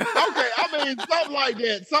here. Okay, I mean something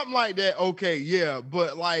like that. Okay, yeah,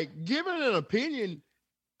 but like giving an opinion,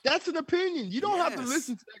 that's an opinion. You don't have to Yes.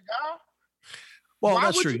 listen to that guy. Well, Why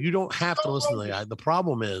that's would true. you- You don't have to listen to the guy. The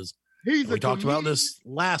problem is, He's we a talked about comedian. this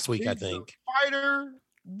last week, I He's a think. fighter.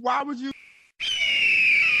 Why would you?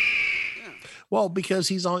 Well, because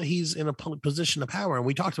he's in a position of power, and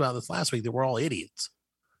we talked about this last week that we're all idiots,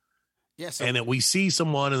 Yeah. So, and that we see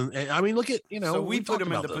someone, and I mean, look at so we put talked him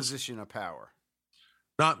in about the this. position of power.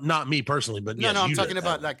 Not me personally, but yes, No, I'm you talking did.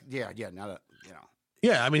 about like yeah. Now that you know,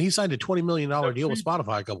 Yeah, I mean, he signed a $20 million deal with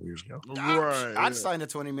Spotify a couple years ago. I'd sign a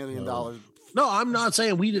 $20 million. No, I'm not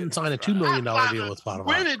saying we didn't sign a $2 million deal with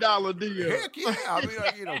Spotify. $20 deal. Heck yeah! I mean,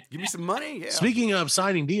 you know, give me some money. Yeah. Speaking of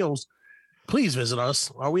signing deals, please visit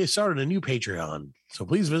us. We started a new Patreon. So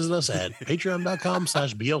please visit us at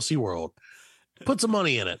patreon.com/BLC World. Put some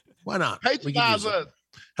money in it. Why not? We could Patronize use it. us.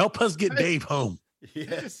 Help us get Dave home.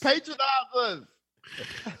 Yes. Patronize us.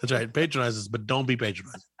 That's right. Patronize us, but don't be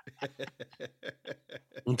patronized.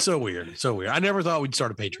 It's so weird. So weird. I never thought we'd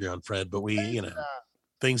start a Patreon, Fred, but we,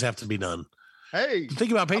 things have to be done. Hey,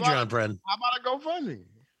 Think about Patreon, Fred. how about a GoFundMe?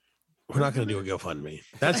 We're not going to do a GoFundMe.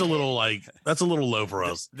 That's a little low for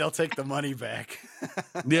us. They'll take the money back.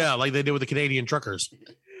 Yeah, like they did with the Canadian truckers.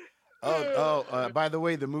 By the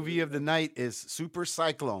way, the movie of the night is Super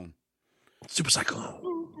Cyclone. Super Cyclone.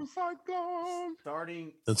 Super Cyclone.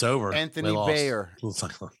 Starting It's over. Anthony They lost. Bayer. Super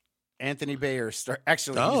Cyclone. Anthony Bayer.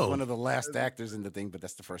 Actually, he's Oh. one of the last actors in the thing, but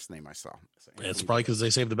that's the first name I saw. So It's Anthony probably Bayer. because they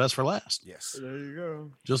saved the best for last, Yes. There you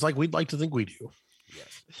go. just like we'd like to think we do,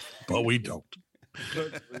 Yes. but we don't.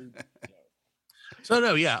 So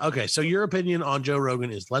no, yeah, okay. So your opinion on Joe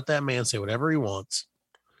Rogan is let that man say whatever he wants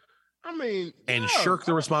I mean, and yeah, shirk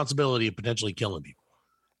the responsibility of potentially killing people.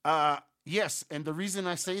 Yes, and the reason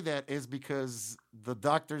I say that is because the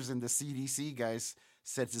doctors and the CDC guys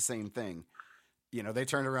said the same thing. They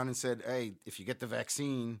turned around and said, "Hey, if you get the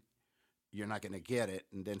vaccine, you're not going to get it."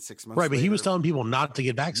 And then 6 months Right, but he was later- telling people not to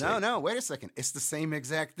get vaccinated. No, wait a second. It's the same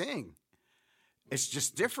exact thing. It's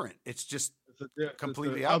just different. It's just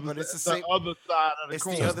completely out, but it's the same. other side of the It's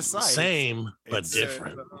coin. the other side. Same, but it's-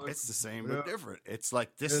 different. It's the same Yeah. but different. It's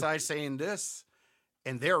like this It's- side saying this,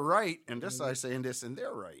 and they're right, and this side saying this, and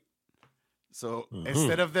they're right. So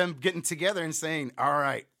instead of them getting together and saying, "All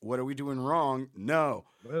right, what are we doing wrong?" No,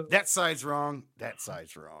 that side's wrong. That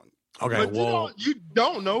side's wrong. Okay, But well, you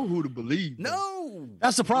don't know who to believe. though. No,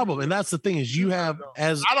 that's the problem, and that's the thing is you have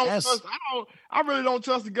as I really don't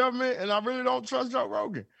trust the government, and I really don't trust Joe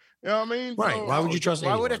Rogan. You know what I mean? Right. Why would you trust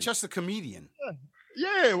Why would I anyone? trust a comedian?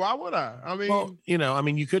 Yeah, why would I? I mean, Well,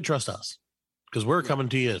 you could trust us because we're coming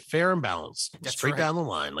to you fair and balanced, That's straight right. down the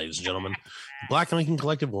line, ladies and gentlemen. Black Lincoln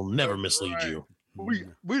Collective will never mislead right. you.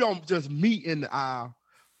 we don't just meet in the aisle.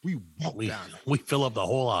 We walk We down. we fill up the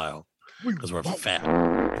whole aisle We because we're walk. fat.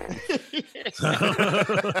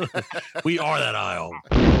 We are that aisle.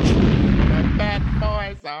 The fat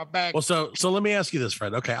boys are back. Well, so let me ask you this,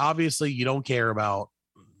 Fred. Okay, obviously you don't care about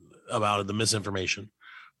the misinformation.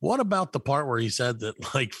 What about the part where he said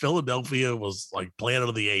that like Philadelphia was like Planet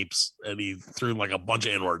of the Apes and he threw like a bunch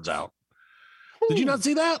of N-words out? Did you not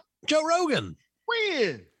see that? Joe Rogan.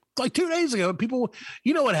 When? Like 2 days ago, people,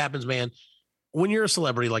 you know what happens, man? When you're a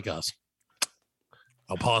celebrity like us,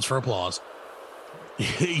 I'll pause for applause.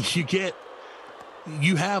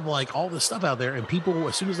 You have like all this stuff out there, and people,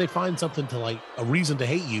 as soon as they find something to like a reason to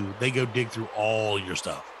hate you, they go dig through all your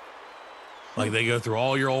stuff. Like they go through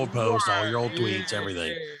all your old posts, all your old tweets,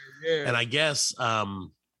 everything. Yeah. And I guess a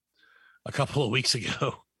couple of weeks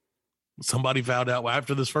ago, somebody found out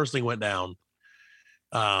after this first thing went down.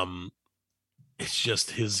 It's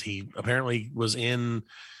just he apparently was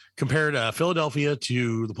compared Philadelphia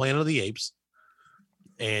to the Planet of the Apes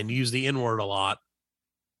and used the N-word a lot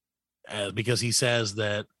because he says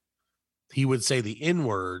that he would say the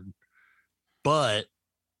N-word, but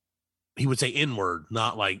he would say N-word,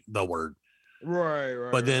 not like the word. Right.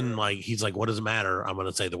 But then like, he's like, what does it matter? I'm going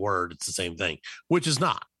to say the word. It's the same thing, which is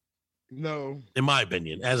not, No. in my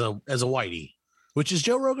opinion, as a whitey, which is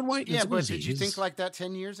Joe Rogan white. Yeah, It's but easy. did you think like that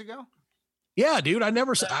 10 years ago? Yeah, dude, I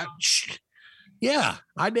never said. Yeah,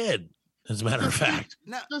 I did. As a matter of fact,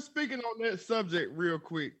 No. Just speaking on that subject real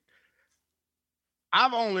quick,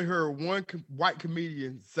 I've only heard one white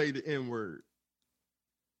comedian say the N-word.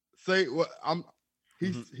 Say what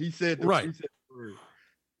he said the, Right. he said the word.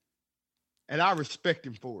 And I respect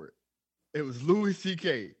him for it. It was Louis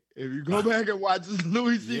C.K. If you go back and watch this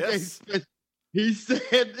Louis C.K. Yes. special, he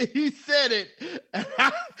said it, and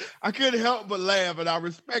I couldn't help but laugh, and I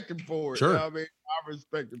respect him for it. Sure. You know what I mean, I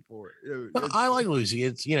respect him for it. I like Lucy.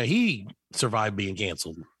 It's he survived being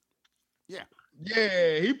canceled.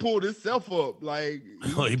 Yeah, he pulled himself up. Like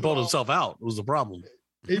He pulled himself out. Was the problem?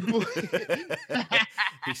 He put,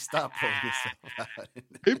 He stopped pulling himself out.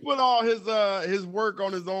 he put all his work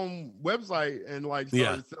on his own website and like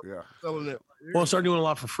started Yeah. selling it. Well, start doing a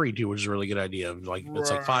lot for free too, which is a really good idea. Like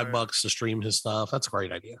it's like Right. $5 to stream his stuff. That's a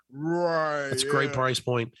great idea. Right. That's a great price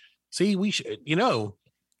point. See, we should,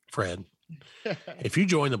 Fred, if you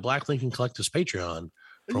join the Black Lincoln Collective's Patreon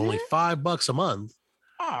for only $5 a month,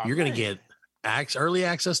 you're going to get early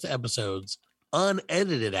access to episodes,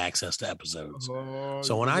 unedited access to episodes.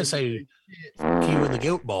 So when I say "Fuck you in the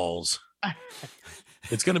goat balls,"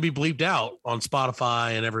 it's going to be bleeped out on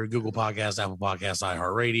Spotify and every Google Podcast, Apple Podcast,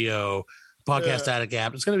 iHeartRadio, Podcast Addict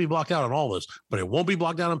app. It's going to be blocked out on all those, but it won't be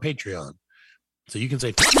blocked out on Patreon. So you can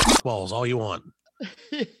say "Fuck balls" all you want,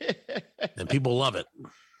 and people love it.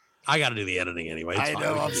 I got to do the editing anyway. It's I fine.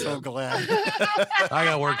 know. We I'm can do so it. glad. I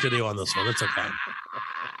got work to do on this one. It's okay.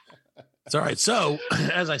 It's all right. So,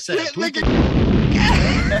 as I said, Look tweet at- oh,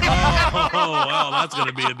 well, that's going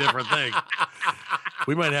to be a different thing.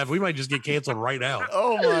 We might just get canceled right now.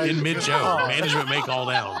 Oh my! In mid-show, God. management may call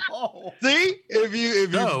down. See, if you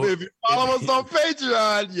follow us on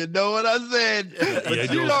Patreon, you know what I said. But Yeah,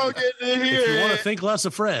 you don't get to hear If you want to it. think less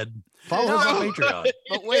of Fred, follow us on Patreon.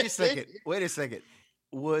 But wait a second.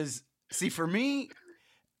 For me,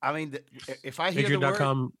 I mean, if I hear the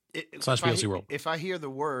word, Patreon.com/PLC World. if I hear the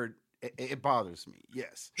word, it bothers me.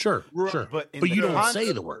 Yes, Sure, sure. but you don't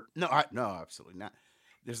say the word. No, absolutely not.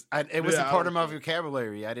 It wasn't part of my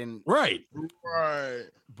vocabulary. I didn't. Right. Right.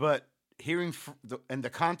 But hearing in the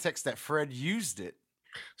context that Fred used it,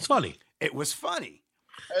 It's funny. it was funny.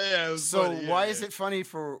 Yeah, it was So funny, why yeah. is it funny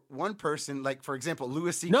for one person? Like, for example,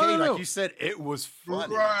 Louis C.K., No, like no. you said, it was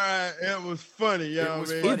funny. Right. It was funny. You know was what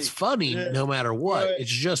I mean? funny. It's funny Yeah. no matter what. But-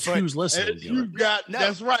 It's just but- who's listening And to you it. got No.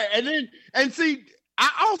 that's right. And see, I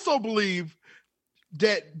also believe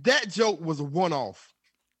that joke was a one-off.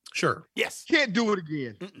 Sure. Yes. Can't do it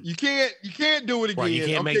again. You can't do it again. Right. You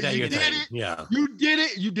can't make Okay, that you your did thing. it. Yeah. You did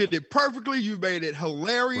it. You did it perfectly. You made it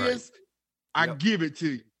hilarious. I Yep. give it to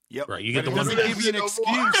you. Yep. Right, you get But the it one- doesn't give you an No more.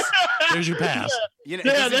 excuse. There's your pass. You know,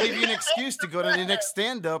 Yeah, it doesn't that- give you an excuse to go to the next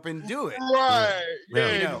stand-up and do it. Right.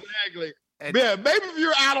 Yeah, You know, exactly. And- Yeah, maybe if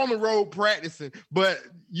you're out on the road practicing, but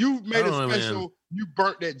you made I a don't know, man. special, you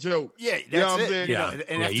burnt that joke. Yeah, You know that's what I'm it. saying? You know, Yeah,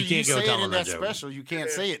 and yeah, after you you, can't go say it telling in that that joke. special, you can't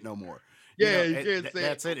say it no more. Yeah, know, you can't say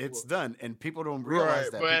that's it. no It's more. done, and people don't realize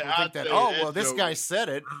Right, that. but People I think that, tell you, oh, that well, this joke- guy said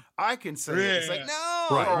it. I can say it. It's like, Yeah.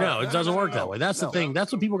 no, Right. No, it doesn't work that no, way. That's the no. thing.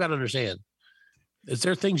 That's what people got to understand. Is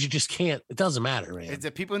there things you just can't? It doesn't matter, man. It's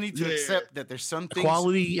that people need to Yeah. accept that there's some things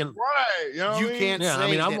Equality, and Right. You know what you I mean? can't Yeah, I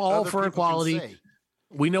say. mean, I'm that all other for people can equality. say.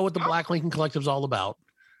 we know what the Black Lincoln Collective's all about,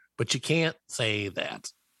 but you can't say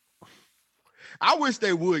that. I wish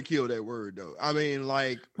they would kill that word though. I mean,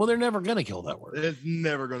 like, Well, they're never gonna kill that word. it's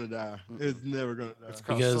never gonna die. It's never gonna die. It's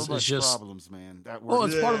caused Because so it's much just- problems, man. That Well,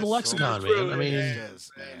 word it's part of the Yeah, lexicon, so man. I true, mean, yeah.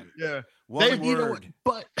 is, man. Yeah. One They- you know what? word.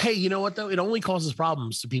 But hey, you know what though? It only causes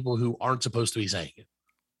problems to people who aren't supposed to be saying it.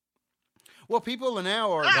 Well, people are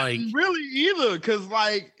now are Not Like- really either, because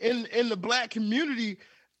like in the black community,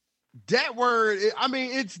 that word, I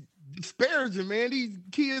mean, it's disparaging, man. These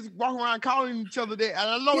kids walk around calling each other that, and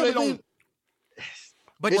I know Yeah, they but don't.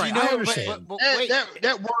 But Right, you know, I but, understand. but That, wait,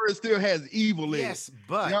 that word still has evil in yes, it.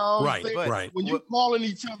 but You know what I'm Right, saying? right. When you What- calling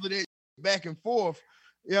each other that back and forth,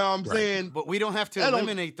 you know what I'm Right. saying? but we don't have to that don't-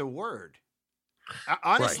 eliminate the word.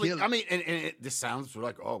 Honestly, Right. I mean, and this sounds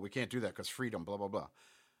like, oh, we can't do that because freedom, blah blah blah.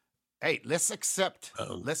 Hey, let's accept.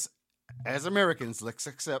 Uh-oh. Let's, as Americans, let's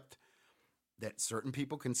accept that certain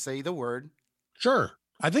people can say the word. Sure,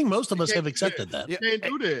 I think most of us can't have do accepted that. that. You can't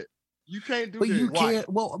do that. You can't do But that. you Why? can't.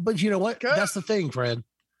 Well, but you know what? Because- That's the thing, Fred.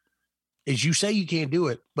 Is you say you can't do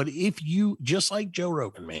it, but if you just like Joe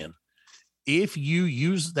Rogan, man, if you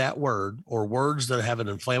use that word or words that have an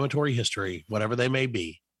inflammatory history, whatever they may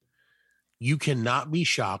be, you cannot be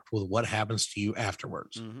shocked with what happens to you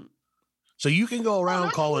afterwards. Mhm. So you can go around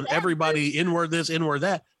that's calling what everybody inward this, inward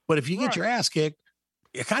that, but if you get Right. your ass kicked,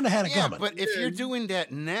 you kind of had it Yeah, coming. but if Yeah. you're doing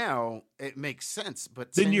that now, it makes sense.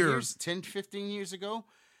 But Then 10 you're- years, 10, 15 years ago,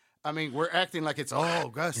 I mean, we're acting like it's, oh,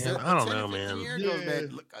 gosh, Man, I don't know, man. Years ago, Yeah.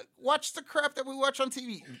 Look, watch the crap that we watch on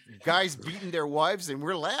TV. Guys beating their wives, and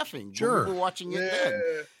we're laughing. when Sure. we were watching it Yeah.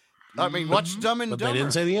 then. I mean, watch Dumb and but they Dumber.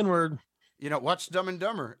 didn't say the N word. You know, watch Dumb and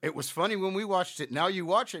Dumber. It was funny when we watched it. Now you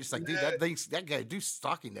watch it, it's like, dude, that guy do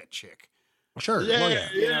stalking that chick. Sure. Yeah, Well,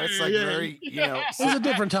 yeah. You know, it's like yeah. very, you know. It was a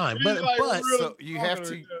different time, He's but like but real So you have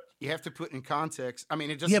stalker. to you have to put in context. I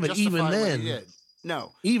mean, it doesn't Yeah, but even justify what he then- did.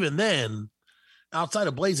 No. even then, outside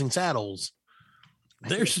of Blazing Saddles,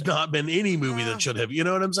 there's not been any movie that should have. You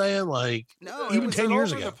know what I'm saying? Like, No, Even it was 10 all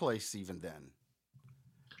years over ago. the place even then.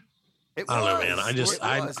 It I don't know, man. I just- it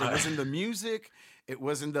I- was. It was in the music. It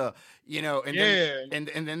was in the, you know, and Yeah. then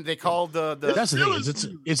and then they called the that's the thing is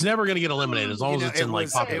it's never going to get eliminated as long You as know, it's it in like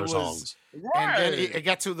was- popular it was- songs. and then Right. it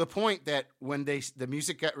got to the point that when the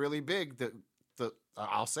music got really big, the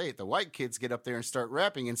I'll say it, the white kids get up there and start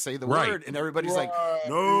rapping and say the Right. word, and everybody's like, Right.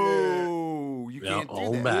 no, you Yeah, can't do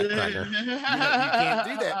hold that. back, Yeah. cracker. You know, you can't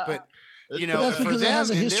do that. But you know, that's for because it them, has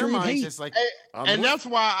a in their history of minds, hate. it's like, Hey, I'm and with- that's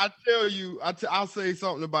why I tell you, I'll say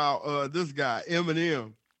something about this guy,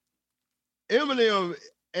 Eminem. Eminem,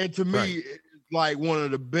 and to me, Right. is like one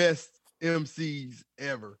of the best MCs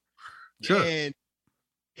ever. Sure. And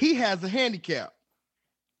he has a handicap.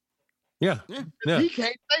 Yeah. Yeah. He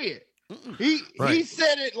can't say it. Mm-mm. He Right.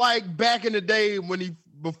 said it like back in the day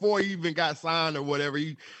before he even got signed or whatever.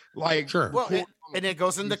 He like Sure. well, recorded and it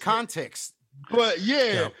goes into He said- context. But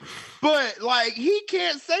yeah, Yeah. but like he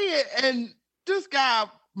can't say it, and this guy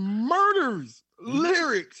murders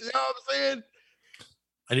lyrics. You know what I'm saying?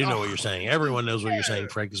 I do know what you're saying. Everyone knows what you're saying,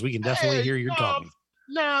 Fred, because we can definitely hear you're talking.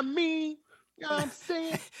 Not me. You know what I'm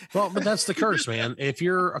saying? Well, but that's the curse, man. If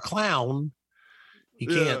you're a clown, you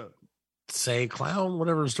can't say clown,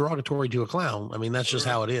 whatever is derogatory to a clown. I mean, that's just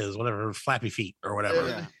how it is. Whatever, flappy feet or whatever.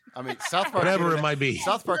 Yeah. I mean, South Park. Whatever it might be.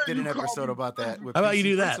 South Park did an episode about that. With How about you PC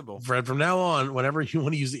do that, Principal. Fred? From now on, whenever you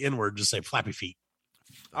want to use the N word, just say flappy feet.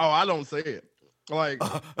 Oh, I don't say it. Like,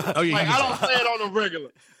 Oh, yeah, like you I can don't say say it on the regular.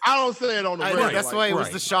 I don't say it on the I regular. know, that's like, why it was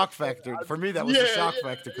right. the shock factor. For me, that was the Yeah, shock yeah,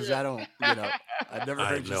 factor because I don't, I've never I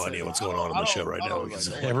heard have you no say idea that. what's going on in the show right I now don't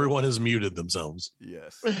because like- everyone has muted themselves.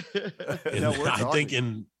 Yes. And No, we're I think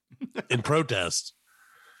talking. in protest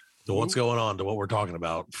to what's going on, to what we're talking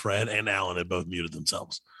about, Fred and Alan had both muted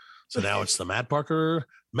themselves. So now it's the Matt Parker's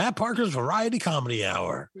Variety Comedy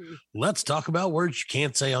Hour. Let's talk about words you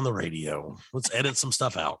can't say on the radio. Let's edit some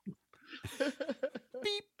stuff out.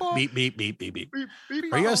 Beep, Beep, beep, beep, beep, beep. Beep,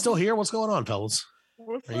 beep, Are you guys still here? What's going on, fellas?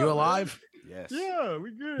 What's Are up, you man? alive? Yes. Yeah,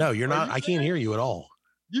 we good. No, you're Are not. you I can't hear you at all.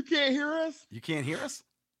 You can't hear us? You can't hear us?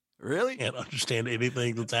 Really? Can't understand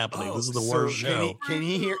anything that's happening. Oh, This is the so worst can show. Can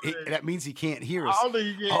he hear? That means he can't hear us. I don't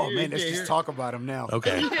think you can Oh hear. man, you let's can't just hear. talk about him now.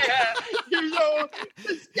 Okay. Yeah, you know,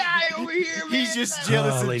 this guy over here, man. He's just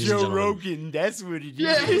jealous of ladies and Joe gentlemen. Rogan. That's what it is.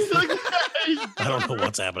 Yeah, he's looking at I don't know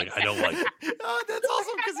what's happening. I don't like it. Oh, that's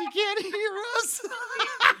awesome because he can't hear us.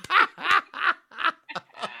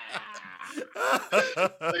 Look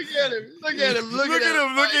at him. Look at him. Look Look at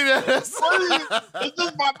him. looking at us. What is, is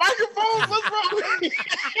this my microphone? What's wrong with me?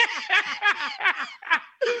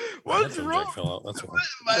 My What's headphone wrong? jack fell out. That's why.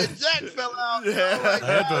 My jack fell out. Yeah. My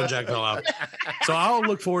headphone jack fell out. So I'll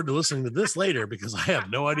look forward to listening to this later because I have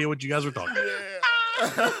no idea what you guys were talking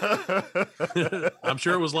about. I'm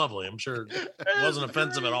sure it was lovely. I'm sure it wasn't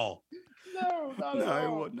offensive at all. No, not at No, it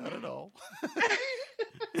all. was not at all.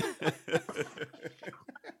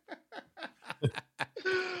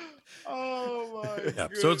 Oh my Yeah.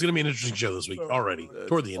 So it's going to be an interesting show this week already.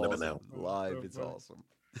 Toward the end of it now. Live, it's awesome.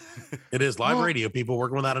 It is live Oh. radio, people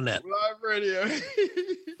working without a net. Live radio.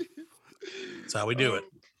 That's how we do it.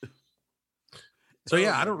 So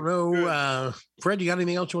yeah, I don't know. Fred, you got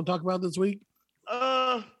anything else you want to talk about this week?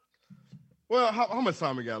 Well, how much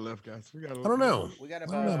time we got left, guys? We got. I don't know. We got I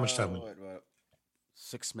don't know how much time we-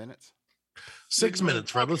 6 minutes. 6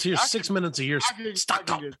 minutes, Fred. Let's hear 6 minutes of your stock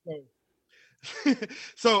up.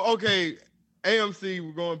 So okay, AMC.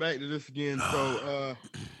 We're going back to this again. So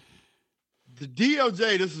the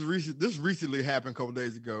DOJ. This recently happened a couple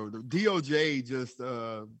days ago. The DOJ just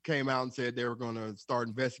came out and said they were going to start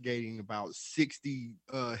investigating about 60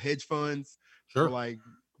 hedge funds Sure. for like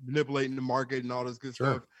manipulating the market and all this good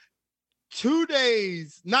Sure. stuff. 2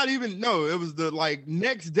 days, not even no, it was the like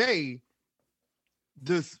next day.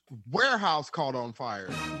 This warehouse caught on fire.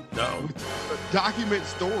 No. A document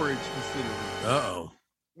storage facility.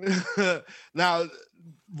 Uh-oh. Now,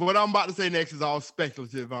 what I'm about to say next is all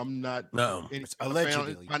speculative. I'm not No. any It's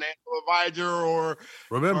allegedly. financial advisor or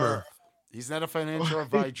Remember, He's not a financial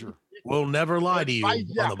advisor. we'll never lie to you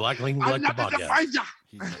on the Black Lincoln I'm Collective not an podcast. advisor.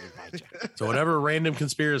 He's not an advisor. So whatever random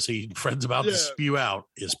conspiracy Fred's about to Yeah. spew out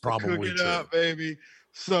is Cook probably it true. up, baby.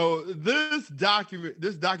 So this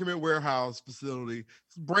document warehouse facility,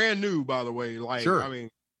 it's brand new, by the way. Like, Sure. I mean,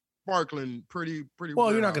 sparkling, pretty.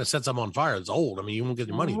 Well, you're not going to set something on fire. It's old. I mean, you won't get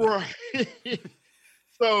your money back. Right.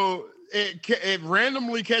 So it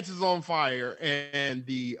randomly catches on fire, and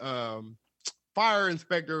the fire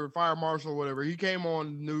inspector, fire marshal, whatever, he came on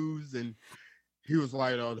the news and he was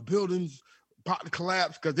like, the building's about to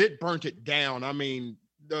collapse because it burnt it down. I mean,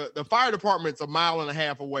 the fire department's a mile and a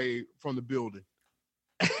half away from the building.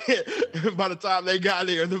 By the time they got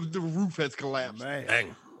there, the roof has collapsed.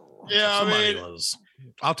 Dang. Yeah, I Somebody mean, was.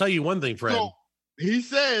 I'll tell you one thing, Fred. so he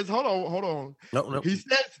says, hold on. No. He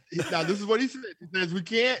says, now this is what he said. He says,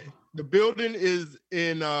 the building is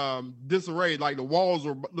in disarray, like the walls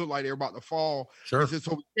look like they're about to fall. Sure. He said,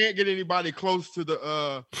 so we can't get anybody close to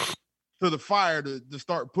the fire to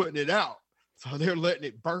start putting it out. So they're letting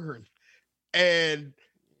it burn. And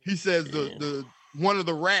he says the one of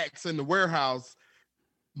the racks in the warehouse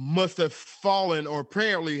must have fallen or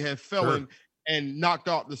apparently have fallen and knocked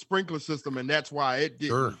out the sprinkler system, and that's why it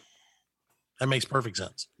didn't. Sure. That makes perfect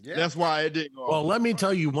sense. Yeah. That's why it didn't go Well, off. let me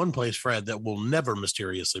tell you one place, Fred, that will never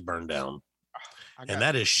mysteriously burn down, I got and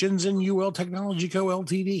that is Shenzhen UL Technology Co.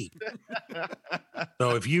 Ltd.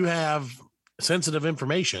 So if you have sensitive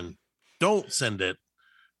information, don't send it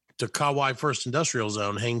to Kawai First Industrial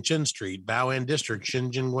Zone, Hengqin Street, Baoan District,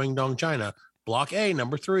 Shenzhen, Guangdong, China. Block A,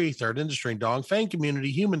 number 3, Third Industry, Dongfang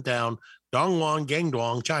Community, Humantown, Dongwang,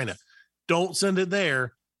 Gangdong, China. Don't send it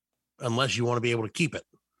there unless you want to be able to keep it.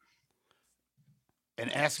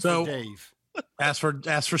 And ask So- for Dave.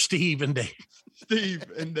 Ask for Steve and Dave. Steve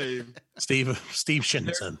and Dave, Steve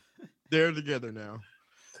Shinson. they're together now.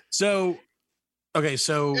 So, okay,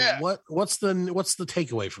 so Yeah. what's the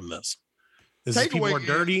takeaway from this? Is this people Takeaway are is-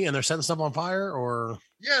 dirty and they're setting stuff on fire, or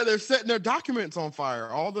Yeah, they're setting their documents on fire.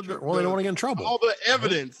 All the they don't want to get in trouble? all the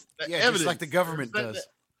evidence. Yeah, just like the government They're does.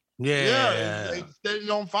 Yeah, they set it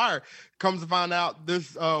on fire. Comes to find out,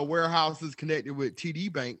 this warehouse is connected with TD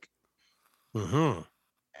Bank, Mhm.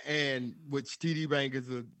 and which TD Bank is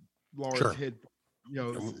a large Sure. head.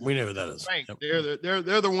 We know who that is. Bank. Yep.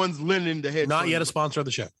 They're the ones lending the hedge. Not yet a funds. sponsor of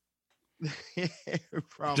the show.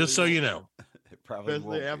 Probably Just so won't, you know, It probably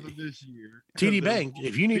especially won't after be. this year. TD The- Bank.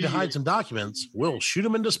 If you need to hide TD some documents, we'll shoot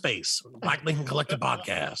them into space. Black Lincoln Collective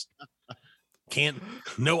podcast.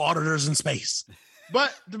 No auditors in space.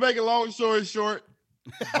 But to make a long story short,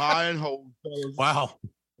 buy and hold. fellas. Wow.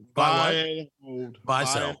 Buy what? and hold. Buy, and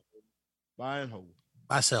sell. hold. Buy and hold.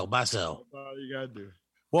 Buy, sell, buy, sell. That's all you gotta do.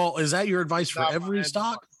 Well, is that your advice for Not every buying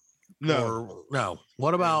stock? No. Or no.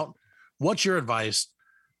 What about what's your advice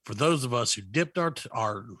for those of us who dipped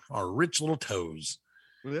our rich little toes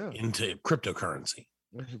Yeah. into cryptocurrency?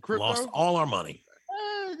 Crypto. Lost all our money.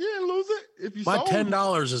 You didn't lose it if you My sold.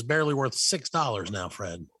 $10 is barely worth $6 now,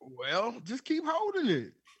 Fred. Well, just keep holding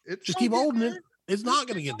it. It's Just gonna keep get holding there. it. It's not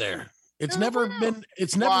going to get there. It's Yeah, never well. been.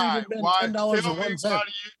 It's never even been $10 Tell and me 1 why cent.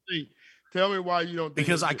 do you think? Tell me why you don't think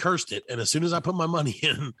Because it's I cursed it, and as soon as I put my money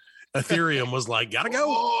in, Ethereum was like, "Gotta go."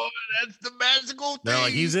 Oh, that's the magical thing. They're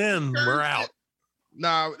like, "He's in. We're out."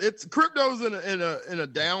 Nah, it's crypto's in a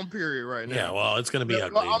down period right now. Yeah, well, it's going to be Yeah,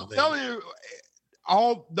 ugly. well, I'm telling you,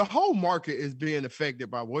 the whole market is being affected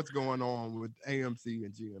by what's going on with AMC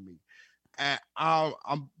and GME. And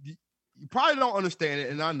you probably don't understand it,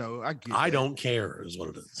 and I know I get. I that. don't care, is what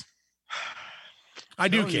it is. I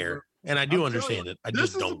do telling you, care, and I do I'm telling understand you, it. I This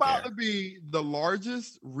just is don't about care. to be the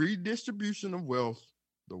largest redistribution of wealth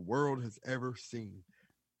the world has ever seen.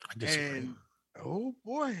 I disagree. And oh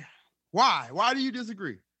boy, why? Why do you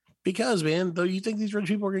disagree? Because, man, though, you think these rich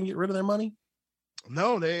people are going to get rid of their money?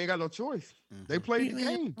 No, they ain't got no choice. They Mhm. played the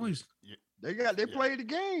Yeah, game. please. They played the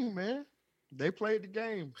game, man. They played the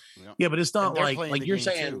game. Yeah, but it's not And they're like playing the you're game,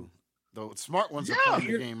 saying. too. The smart ones are Yeah, playing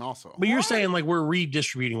the you're- game also. But you're Right. saying like we're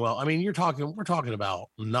redistributing well. I mean, we're talking about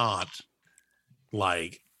not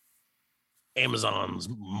like Amazon's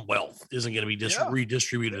wealth isn't going to be Yeah.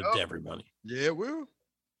 redistributed Yeah. to everybody. Yeah, it will.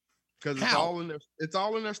 Because it's How? all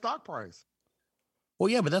in their stock price. Well,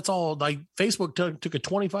 yeah, but that's all like Facebook took a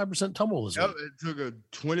 25% tumble this Yep, week. it took a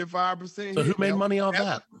 25%. So who hit. made Yep. money off Yep.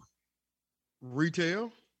 that?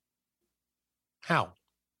 Retail. How?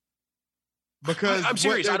 Because I'm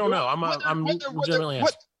serious. what I they're don't know. doing- I'm what they're- what they're- what they're- legitimately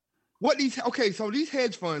what- asking. what these okay, so these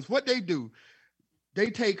hedge funds, what they do, they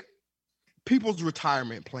take people's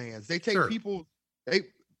retirement plans. They take Sure.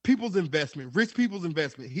 people's investment, rich people's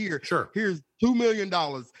investment. Sure. Here's $2 million.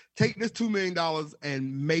 Take this $2 million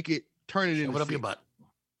and turn it Shove into it up your six. butt.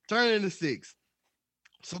 Turn it into 6.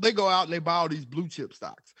 So they go out and they buy all these blue chip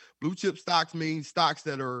stocks. Blue chip stocks mean stocks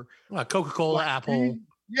that are Coca-Cola, like Apple.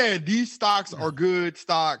 these stocks are good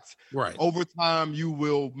stocks. Right. Over time, you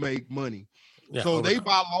will make money. Yeah, So over they time.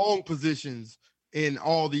 buy long positions in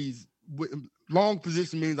all these. Long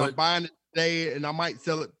position means I'm But- buying it today and I might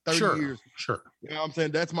sell it 30 Sure. years. Sure. You know what I'm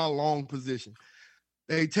saying? That's my long position.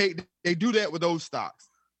 They do that with those stocks.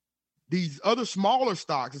 These other smaller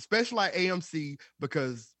stocks, especially like AMC,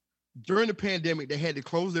 because during the pandemic they had to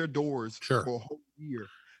close their doors Sure. for a whole year.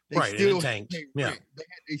 They Right, and it still had to tanked. pay Yeah. rent.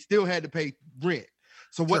 They still had to pay rent.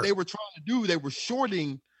 So what Sure. they were trying to do, they were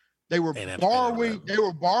shorting, they were They didn't have to pay that borrowing, rent. they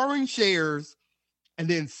were borrowing shares and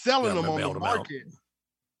then selling them Government on the bailed 'em out. market.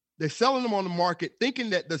 They're selling them on the market,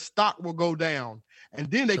 thinking that the stock will go down, and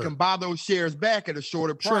then they Sure. can buy those shares back at a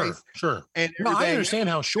shorter Sure. price. Sure. And No, I everything understand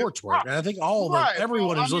how shorts work, and I think Right.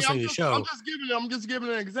 everyone Well, who's I mean, listening to the show. I'm just giving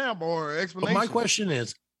an example or But explanation. my question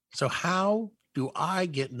is, so how do I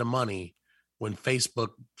get the money when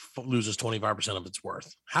Facebook loses 25% of its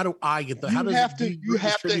worth? How do I get the? How does you have it to be you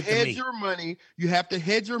have to redistributed hedge me? your money. You have to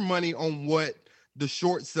hedge your money on what the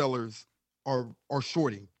short sellers are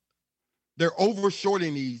shorting. They're over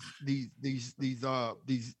shorting these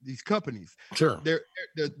companies. Sure.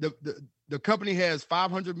 The company has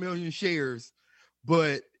 500 million shares,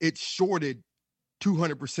 but it's shorted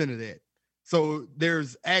 200% of that. So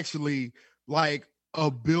there's actually like a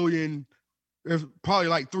billion. There's probably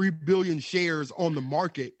like 3 billion shares on the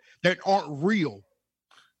market that aren't real.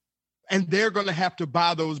 and they're going to have to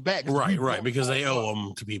buy those back. Right, because they owe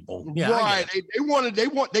them to people. Yeah, right.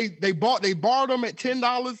 They borrowed them at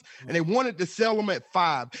 $10 and they wanted to sell them at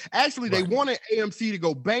 $5. Actually, they wanted AMC to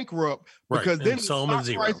go bankrupt because then the stock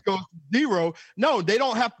price goes to zero. No, they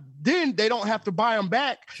don't have. Then they don't have to buy them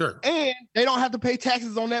back. Sure, and they don't have to pay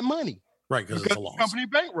taxes on that money. Right, because it's a loss. The company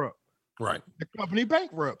bankrupt. Right, the company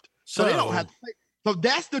bankrupt. So they don't have to pay. So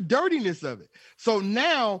that's the dirtiness of it. So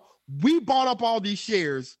now we bought up all these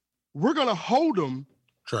shares. We're going to hold them.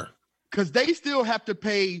 Sure. Because they still have to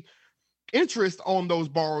pay interest on those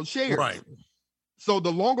borrowed shares. Right. So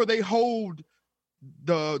the longer they hold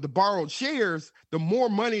the borrowed shares, the more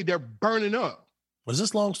money they're burning up. Was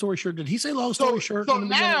this long story short? Did he say long story short? So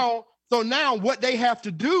now what they have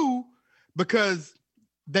to do, because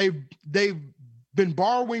they've been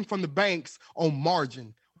borrowing from the banks on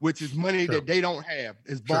margin, which is money that they don't have,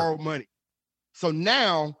 is borrowed money. So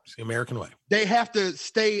now it's the American way. They have to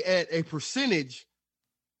stay at a percentage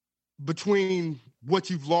between what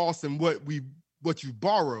you've lost and what you've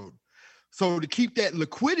borrowed. So to keep that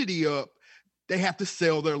liquidity up, they have to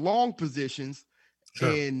sell their long positions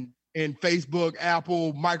in Facebook,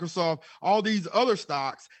 Apple, Microsoft, all these other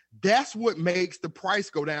stocks. That's what makes the price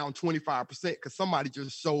go down 25% because somebody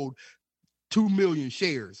just sold 2 million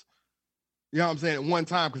shares. You know what I'm saying? At one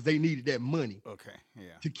time, because they needed that money. Okay,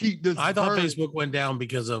 yeah. To keep this. I thought Facebook went down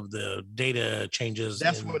because of the data changes.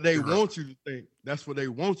 That's what they want you to think. That's what they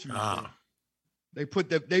want you to think. They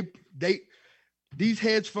put these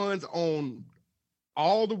hedge funds on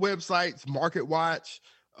all the websites, MarketWatch,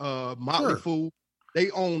 Motley Fool.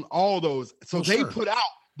 They own all those. So they put out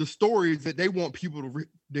the stories that they want people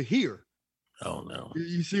to hear. Oh no!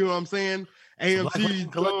 You see what I'm saying? AMC's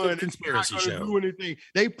collective conspiracy show. Do anything.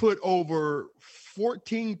 They put over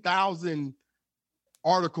 14,000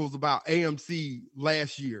 articles about AMC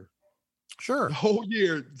last year. Sure, the whole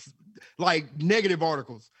year, like negative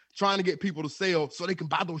articles, trying to get people to sell so they can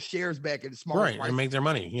buy those shares back at a small price and make their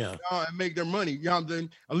money. Yeah, and make their money. You know what I'm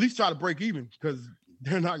saying? At least try to break even because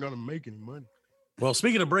they're not going to make any money. Well,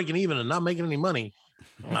 speaking of breaking even and not making any money,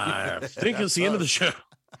 I think it's the end of the show.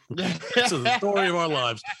 This is the story of our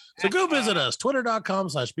lives. So go visit us,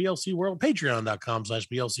 twitter.com/BLC World,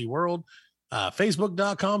 patreon.com/BLC World,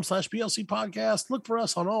 facebook.com/BLC Podcast. Look for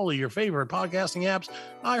us on all of your favorite podcasting apps,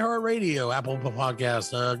 iHeartRadio, Apple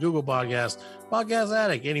Podcast, Google Podcast, Podcast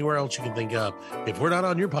Addict, anywhere else you can think of. If we're not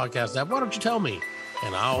on your podcast app, why don't you tell me?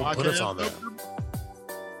 And I'll put us on there.